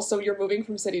 and also you're moving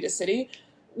from city to city,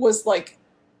 was like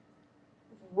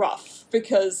rough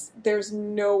because there's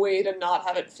no way to not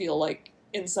have it feel like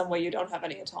in some way you don't have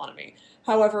any autonomy.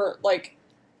 However, like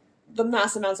the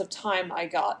mass amounts of time I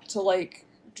got to like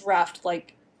draft,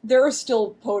 like there are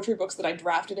still poetry books that I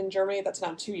drafted in Germany that's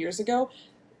now 2 years ago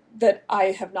that I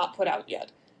have not put out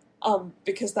yet.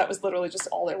 Because that was literally just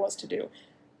all there was to do.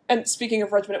 And speaking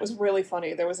of Richmond, it was really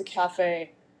funny. There was a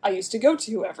cafe I used to go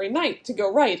to every night to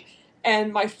go write,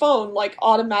 and my phone, like,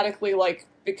 automatically, like,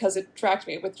 because it tracked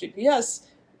me with GPS,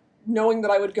 knowing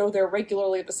that I would go there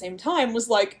regularly at the same time, was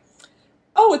like,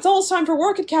 oh, it's almost time for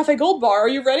work at Cafe Gold Bar. Are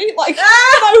you ready? Like,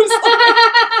 I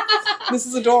was like, this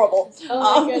is adorable.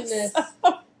 Oh my goodness.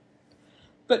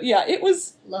 But yeah, it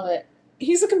was... Love it.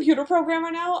 He's a computer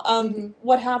programmer now.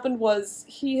 What happened was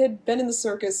he had been in the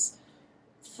circus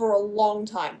for a long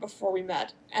time before we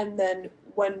met. And then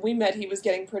when we met, he was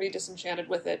getting pretty disenchanted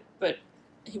with it, but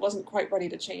he wasn't quite ready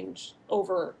to change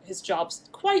over his jobs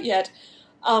quite yet.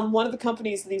 One of the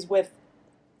companies that he's with,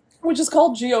 which is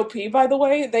called GOP, by the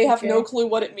way, they have no clue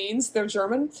what it means. They're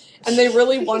German. And they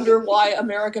really wonder why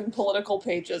American political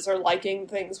pages are liking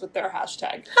things with their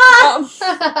hashtag.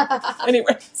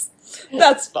 Anyways.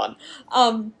 That's fun.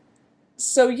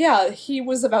 So yeah, he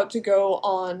was about to go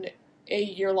on a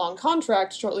year-long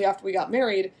contract shortly after we got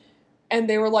married, and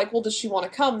they were like, well, does she want to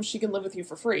come? She can live with you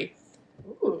for free.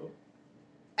 Ooh.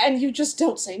 And you just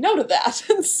don't say no to that.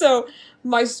 And so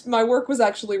my work was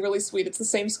actually really sweet. It's the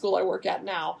same school I work at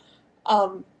now.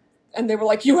 And they were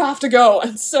like, you have to go.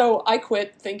 And so I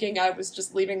quit thinking I was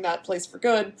just leaving that place for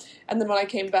good. And then when I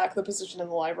came back, the position in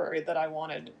the library that I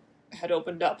wanted had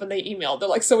opened up, and they emailed. They're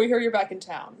like, so we hear you're back in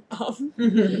town.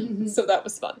 So that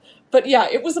was fun. But yeah,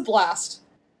 it was a blast.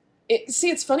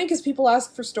 It's funny because people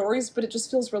ask for stories, but it just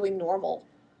feels really normal.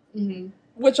 Mm-hmm.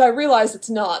 Which I realize it's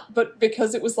not, but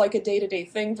because it was like a day-to-day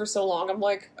thing for so long, I'm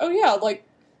like, oh yeah, like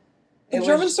the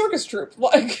German circus troupe.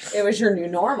 Like, it was your new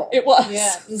normal. It was.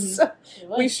 Yeah. Mm-hmm. So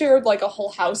we shared like a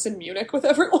whole house in Munich with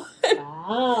everyone.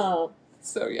 Wow.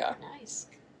 So yeah. Nice.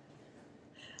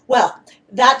 Well,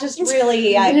 that just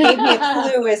really gave me a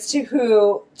clue as to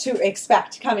who to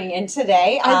expect coming in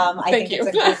today. I think it's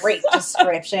a great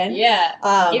description.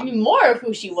 Yeah. Give me more of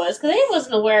who she was, because I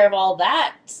wasn't aware of all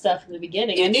that stuff in the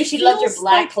beginning. I knew she loved her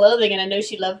black clothing, and I know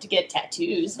she loved to get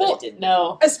tattoos, but I didn't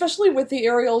know. Especially with the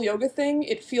aerial yoga thing,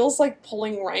 it feels like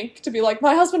pulling rank to be like,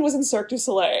 my husband was in Cirque du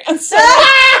Soleil. And so...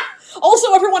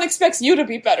 Also, everyone expects you to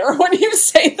be better when you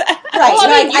say that. Right. Well,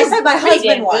 I said my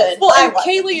husband was. Well, and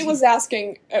Kaylee was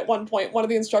asking at one point, one of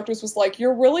the instructors was like,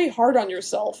 you're really hard on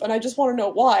yourself, and I just want to know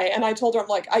why. And I told her, I'm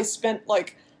like, I spent,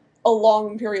 like, a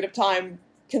long period of time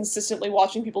consistently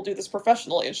watching people do this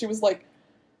professionally. And she was like,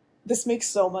 this makes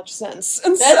so much sense.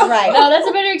 And that's so, right. No, that's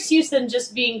a better excuse than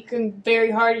just being very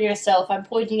hard on yourself. I'm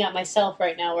pointing at myself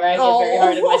right now, where I get very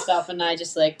hard on myself, and I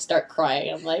just like start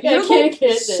crying. I'm like, I can't get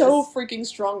this. So freaking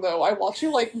strong, though. I watch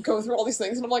you like go through all these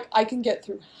things, and I'm like, I can get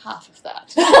through half of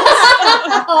that.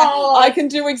 I can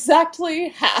do exactly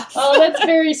half. Oh, that's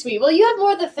very sweet. Well, you have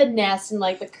more of the finesse and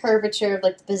like the curvature of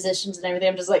like the positions and everything.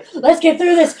 I'm just like, let's get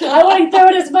through this. I want to throw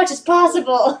it as much as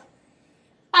possible.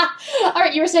 All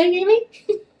right, you were saying, Amy?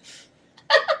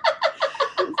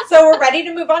 So we're ready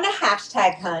to move on to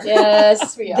hashtag hunt.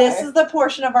 Yes, we are. This is the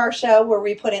portion of our show where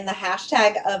we put in the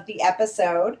hashtag of the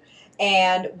episode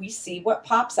and we see what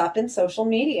pops up in social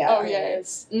media. Oh,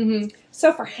 yes. Mm-hmm.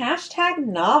 So for hashtag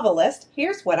novelist,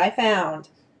 here's what I found.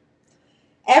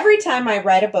 Every time I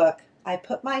write a book, I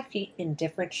put my feet in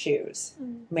different shoes.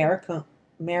 Murakami.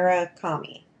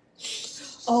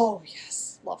 Oh,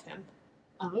 yes. Love him.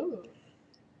 Oh.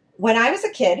 When I was a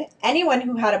kid, anyone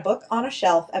who had a book on a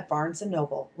shelf at Barnes &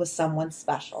 Noble was someone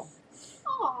special.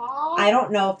 Aww. I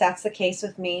don't know if that's the case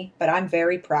with me, but I'm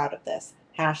very proud of this.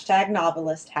 Hashtag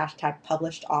novelist, hashtag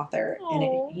published author,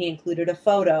 and he included a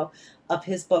photo of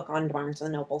his book on Barnes &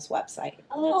 Noble's website.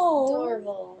 Oh, that's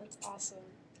adorable. That's awesome.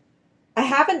 I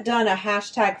haven't done a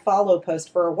hashtag follow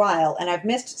post for a while, and I've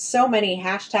missed so many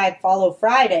hashtag follow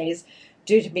Fridays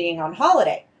due to being on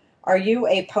holiday. Are you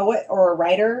a poet or a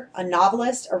writer, a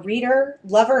novelist, a reader,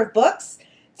 lover of books?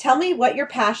 Tell me what your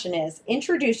passion is.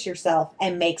 Introduce yourself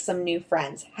and make some new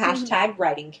friends. Hashtag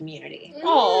writing community.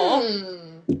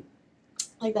 Aww.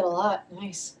 I like that a lot.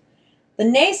 Nice. The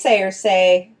naysayers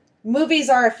say, movies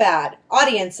are a fad.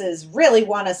 Audiences really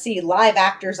want to see live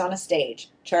actors on a stage.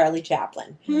 Charlie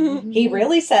Chaplin. He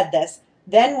really said this,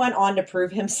 then went on to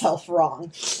prove himself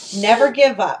wrong. Never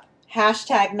give up.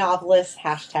 Hashtag novelist,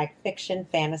 hashtag fiction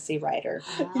fantasy writer.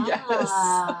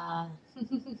 Ah.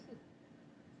 Yes.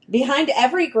 Behind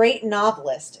every great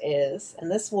novelist is, and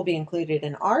this will be included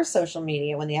in our social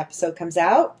media when the episode comes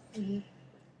out,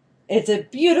 It's a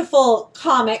beautiful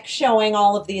comic showing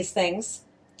all of these things.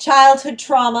 Childhood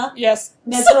trauma, Yes.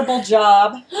 miserable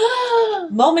job,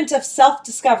 moment of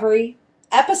self-discovery,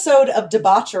 episode of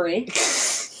debauchery,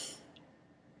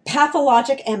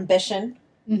 pathologic ambition,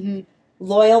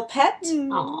 loyal pet,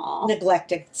 Aww.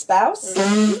 neglected spouse,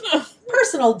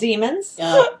 personal demons,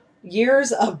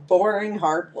 years of boring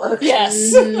hard work.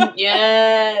 Yes.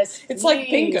 Yes. It's like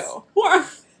please. bingo.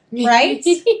 Right?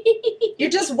 You're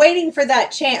just waiting for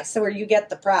that chance where you get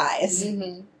the prize.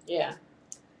 Yeah.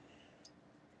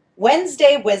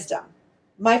 Wednesday wisdom.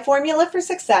 My formula for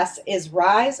success is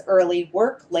rise early,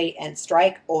 work late, and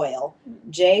strike oil.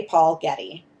 J. Paul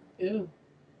Getty. Ooh.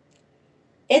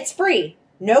 It's free,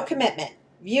 no commitment.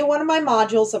 View one of my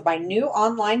modules of my new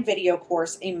online video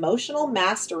course, Emotional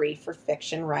Mastery for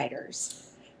Fiction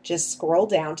Writers. Just scroll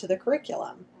down to the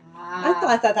curriculum. I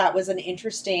thought that was an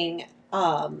interesting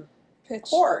Pitch.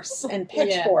 course and pitch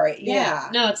Yeah. for it. Yeah.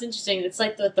 No, it's interesting. It's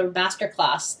like the master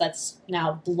class that's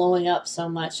now blowing up so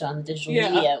much on digital Yeah.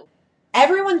 media.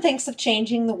 Everyone thinks of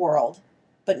changing the world,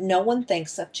 but no one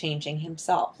thinks of changing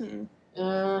himself.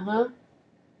 Uh-huh.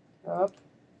 Yep.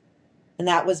 And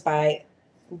that was by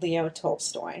Leo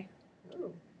Tolstoy.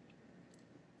 Ooh.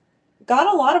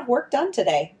 Got a lot of work done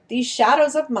today. These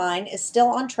Shadows of Mine is still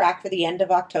on track for the end of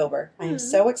October. I am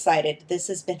so excited. This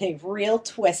has been a real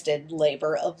twisted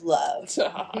labor of love.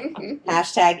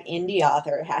 Hashtag indie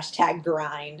author. Hashtag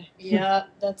grind. Yeah,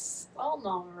 that's all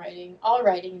novel writing. All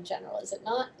writing in general, is it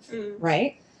not?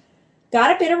 Right?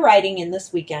 Got a bit of writing in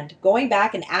this weekend. Going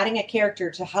back and adding a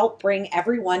character to help bring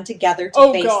everyone together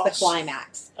to face the gosh.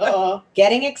 climax. Uh-oh.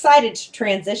 Getting excited to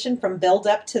transition from build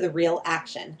up to the real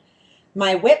action.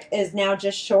 My whip is now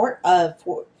just short of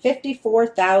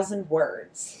 54,000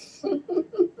 words.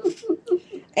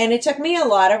 And it took me a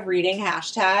lot of reading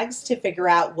hashtags to figure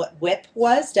out what whip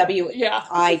was.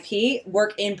 WIP,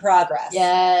 work in progress.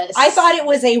 Yes. I thought it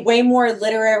was a way more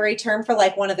literary term for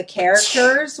like one of the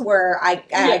characters where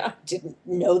I didn't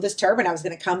know this term and I was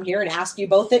going to come here and ask you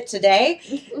both it today.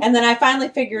 And then I finally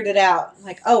figured it out. I'm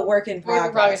like, oh, work in progress. Work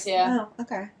in progress, yeah. Oh,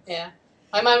 okay. Yeah.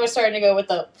 My mind was starting to go with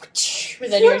the but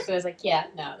then yours was like, yeah,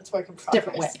 no, it's work in progress.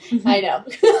 Different way. I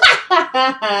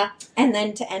know. And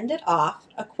then to end it off,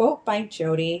 a quote by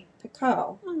Jodi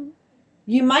Picoult.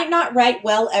 You might not write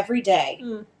well every day,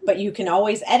 but you can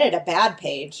always edit a bad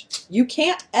page. You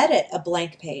can't edit a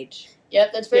blank page.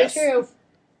 Yep, that's very Yes. true.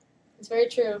 It's very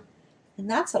true. And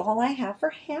that's all I have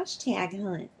for hashtag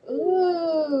hunt.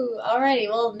 Ooh. Alrighty,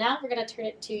 well now we're gonna turn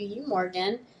it to you,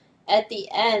 Morgan. At the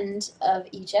end of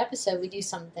each episode, we do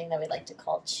something that we like to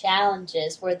call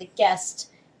challenges, where the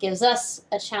guest gives us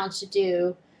a challenge to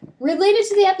do related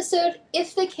to the episode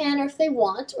if they can or if they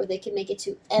want, or they can make it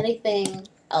to anything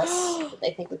else that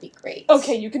they think would be great.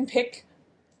 Okay, you can pick.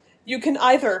 You can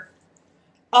either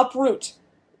uproot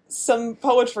some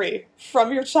poetry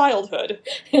from your childhood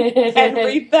and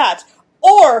read that,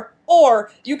 or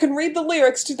you can read the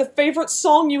lyrics to the favorite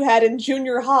song you had in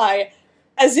junior high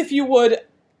as if you would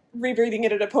rereading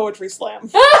it at a poetry slam.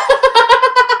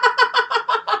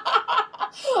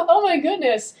 Oh my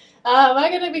goodness. Am I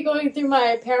going to be going through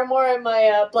my Paramore and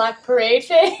my Black Parade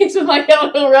phase with my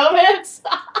Chemical Romance?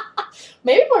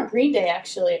 Maybe more Green Day,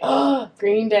 actually.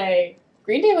 Green Day.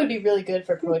 Green Day would be really good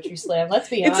for poetry slam, let's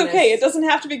be It's honest. okay, it doesn't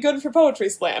have to be good for poetry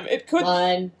slam. It could.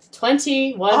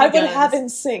 21 I would guns. have in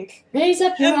sync. Raise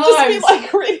up your And arms. just be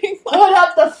like reading Put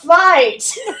up the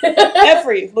fight.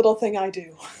 every little thing I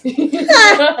do.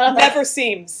 Never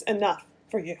seems enough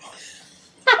for you.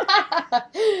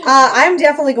 I'm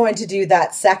definitely going to do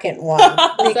that second one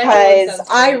because sounds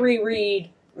I great. reread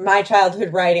my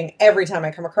childhood writing every time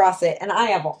I come across it, and I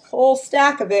have a whole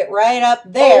stack of it right up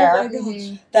there Oh my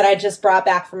gosh. that I just brought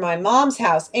back from my mom's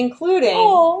house, including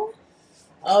Oh.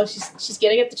 Oh, she's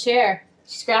getting up the chair.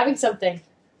 She's grabbing something.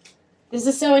 This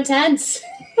is so intense.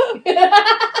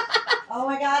 oh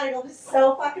my god, it'll be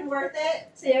so fucking worth it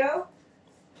too.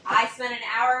 I spent an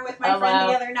hour with my Oh, friend wow.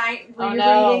 the other night Oh,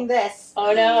 rereading no. this.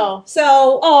 Oh no.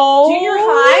 So Oh. junior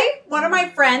high, one of my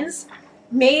friends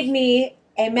made me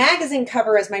a magazine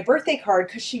cover as my birthday card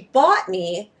because she bought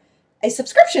me a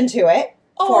subscription to it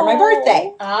for my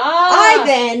birthday. I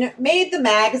then made the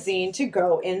magazine to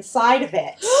go inside of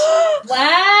it.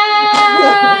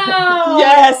 Wow.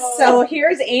 Yes. So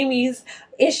here's Amy's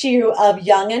issue of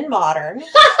Young and Modern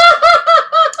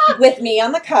with me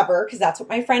on the cover, because that's what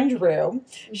my friend drew.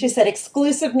 She said,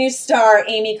 exclusive new star,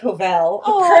 Amy Covell. A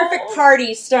Aw. perfect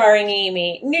party starring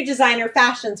Amy. New designer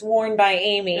fashions worn by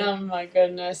Amy. Oh my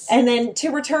goodness. And then to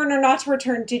return or not to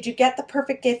return, did you get the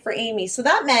perfect gift for Amy? So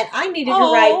that meant I needed to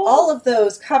Aw. write all of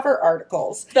those cover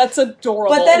articles. That's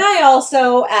adorable. But then I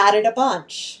also added a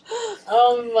bunch.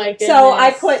 Oh my goodness. So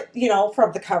I put,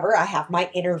 from the cover, I have my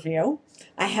interview.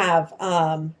 I have,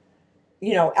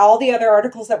 all the other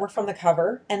articles that were from the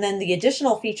cover. And then the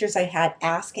additional features I had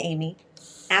Ask Amy,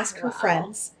 Ask Her Wow.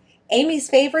 Friends, Amy's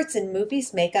favorites in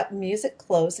movies, makeup, music,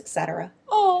 clothes, etc.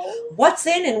 Oh. What's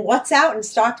in and what's out in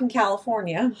Stockton,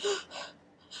 California.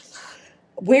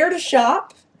 Where to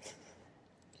shop.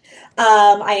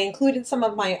 I included some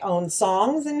of my own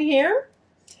songs in here.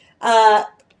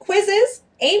 Quizzes.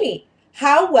 Amy,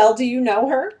 how well do you know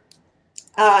her?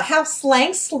 How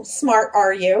slang smart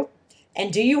are you?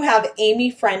 And do you have Amy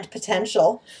friend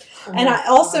potential? Oh And my I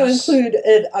also gosh.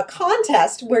 included a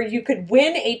contest where you could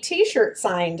win a t-shirt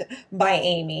signed by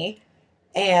Amy.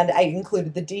 And I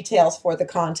included the details for the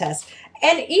contest.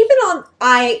 And even on,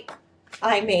 I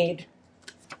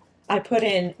put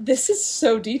in This is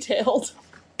so detailed.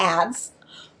 ads.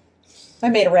 I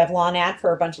made a Revlon ad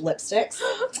for a bunch of lipsticks.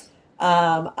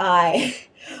 On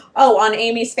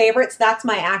Amy's favorites, that's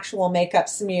my actual makeup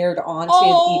smeared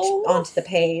onto the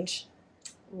page.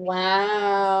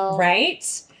 Wow.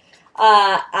 Right?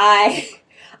 I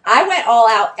went all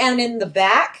out, and in the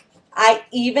back, I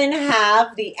even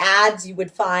have the ads you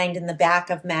would find in the back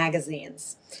of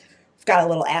magazines. We've got a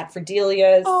little ad for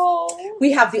Delia's. Oh.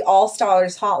 We have the All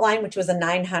Stars hotline, which was a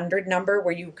 900 number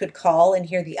where you could call and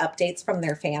hear the updates from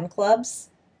their fan clubs.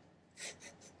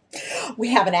 We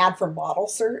have an ad for Model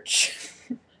Search.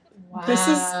 Wow. This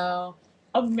is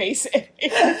amazing.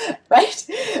 Right?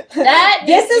 That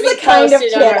This needs to is be the kind of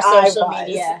posted kid on our I social was.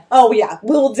 media. Oh yeah,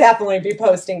 we'll definitely be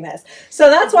posting this. So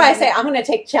that's why I say I'm going to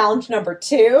take challenge number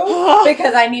 2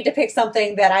 because I need to pick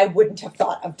something that I wouldn't have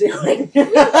thought of doing.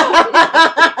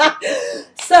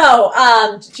 So,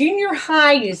 junior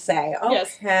high, you say?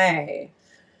 Yes. Okay.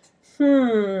 I'm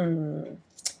going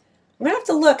to have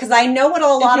to look because I know what a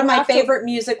lot you of my have to- favorite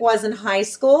music was in high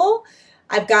school.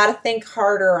 I've got to think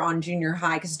harder on junior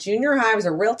high because junior high was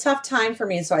a real tough time for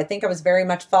me. So I think I was very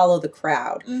much follow the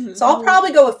crowd. Mhm. So I'll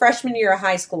probably go with freshman year of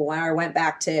high school when I went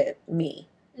back to me.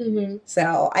 Mm-hmm.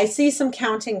 So I see some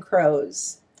Counting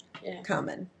Crows Yeah.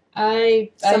 coming.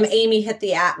 Some Amy Hit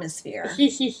the Atmosphere.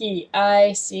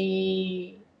 I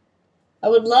see. I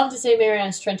would love to say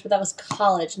Marianas Trench, but that was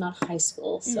college, not high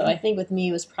school. So I think with me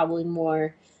it was probably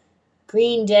more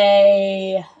Green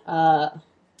Day,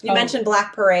 You mentioned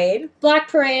Black Parade. Black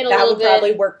Parade a That little would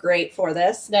probably bit. work great for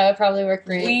this. That would probably work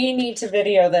great. We need to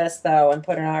video this, though, and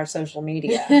put it on our social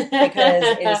media because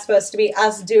it is supposed to be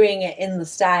us doing it in the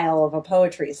style of a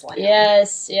poetry slam.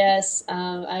 Yes.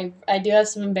 I do have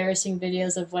some embarrassing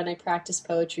videos of when I practiced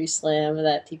poetry slam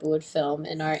that people would film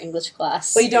in our English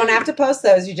class. Well, you don't have to post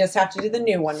those. You just have to do the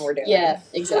new one we're doing. Yeah,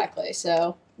 exactly.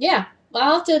 So, yeah. Well,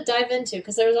 I'll have to dive into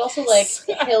because there was also like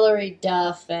Hillary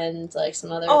Duff and like some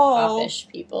other pop-ish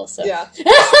people. So Yeah.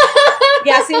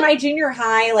 Yeah, see, my junior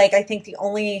high, like, I think the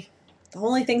only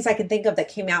things I can think of that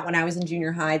came out when I was in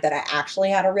junior high that I actually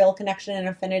had a real connection and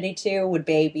affinity to would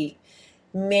be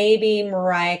maybe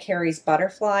Mariah Carey's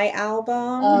Butterfly album.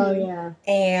 Oh yeah.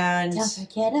 And Don't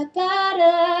forget about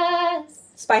us.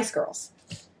 Spice Girls.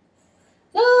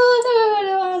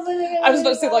 I I was about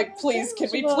to say, like, please, can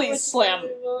we please slam?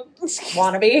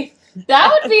 Wannabe.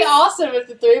 That would be awesome if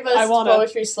the three of us I wanna.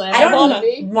 poetry slam. I don't wanna.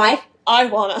 Wannabe. My I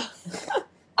wanna.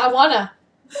 I wanna.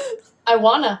 I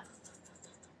wanna.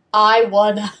 I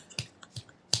wanna.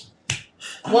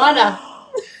 Wanna.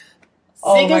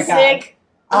 Oh Sig my a God. sig.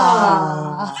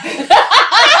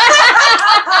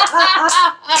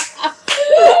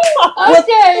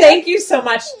 Okay. Thank you so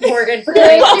much, Morgan, for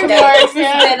Thank coming you, today. This Morgan.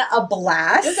 has been a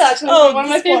blast. This actually Oh, one of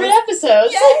my this favorite was-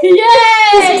 episodes. This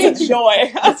Yay! is a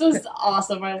joy. This was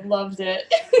awesome. I loved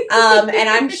it. And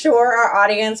I'm sure our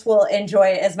audience will enjoy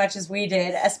it as much as we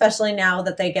did, especially now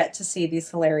that they get to see these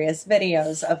hilarious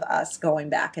videos of us going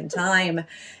back in time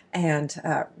and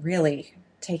really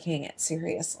taking it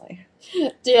seriously.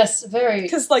 Yes, very.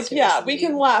 Because, like, yeah, we seriously.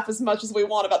 can laugh as much as we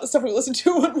want about the stuff we listened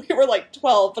to when we were, like,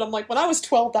 12, but I'm like, when I was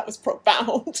 12, that was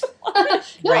profound.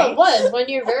 No, Right? it was. When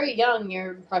you're very young,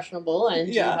 you're impressionable, and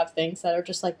you Yeah. have things that are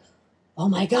just like, oh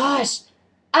my gosh,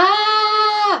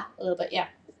 ah, a little bit, yeah.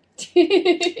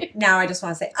 Now I just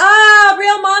want to say,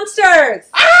 real monsters!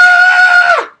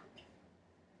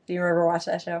 Do you ever watch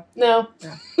that show? No.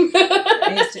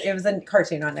 It was a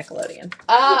cartoon on Nickelodeon.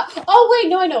 Oh wait,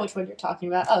 no, I know which one you're talking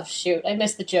about. Oh shoot, I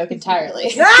missed the joke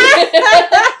entirely.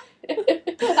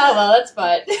 Oh well, that's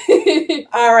fine.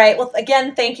 All right. Well,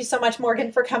 again, thank you so much,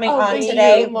 Morgan, for coming Oh, on thank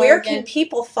today. you, Where Morgan. can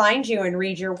people find you and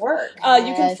read your work? You can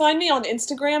Yes. find me on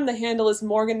Instagram. The handle is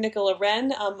Morgan Nicola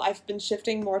Wren. I've been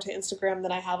shifting more to Instagram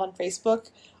than I have on Facebook.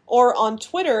 Or on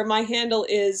Twitter, my handle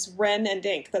is Wren and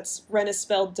Ink. That's Wren is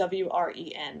spelled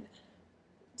WREN.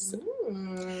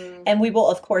 And we will,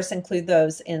 of course, include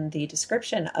those in the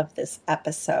description of this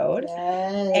episode.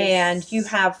 Yes. And you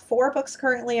have 4 books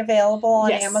currently available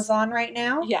on Yes. Amazon right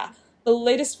now? Yeah. The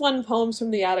latest one, Poems from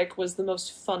the Attic, was the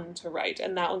most fun to write,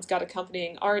 and that one's got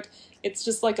accompanying art. It's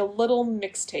just like a little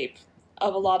mixtape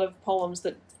of a lot of poems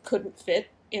that couldn't fit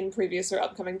in previous or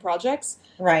upcoming projects.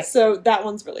 Right. So that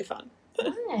one's really fun.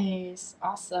 Nice.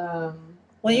 Awesome.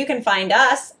 Well, you can find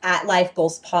us at Life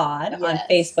Goals Pod on Yes.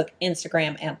 Facebook,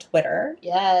 Instagram, and Twitter.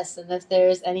 Yes, and if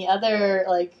there's any other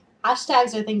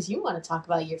hashtags or things you want to talk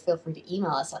about, you feel free to email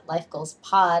us at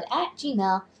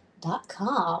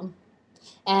lifegoalspod@gmail.com.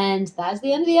 And that's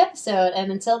the end of the episode.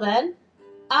 And until then,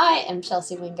 I am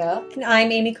Chelsea Wingo, And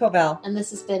I'm Amy Covell. and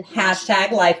this has been Hashtag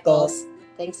Life Goals.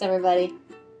 Thanks, everybody.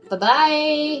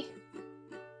 Bye-bye.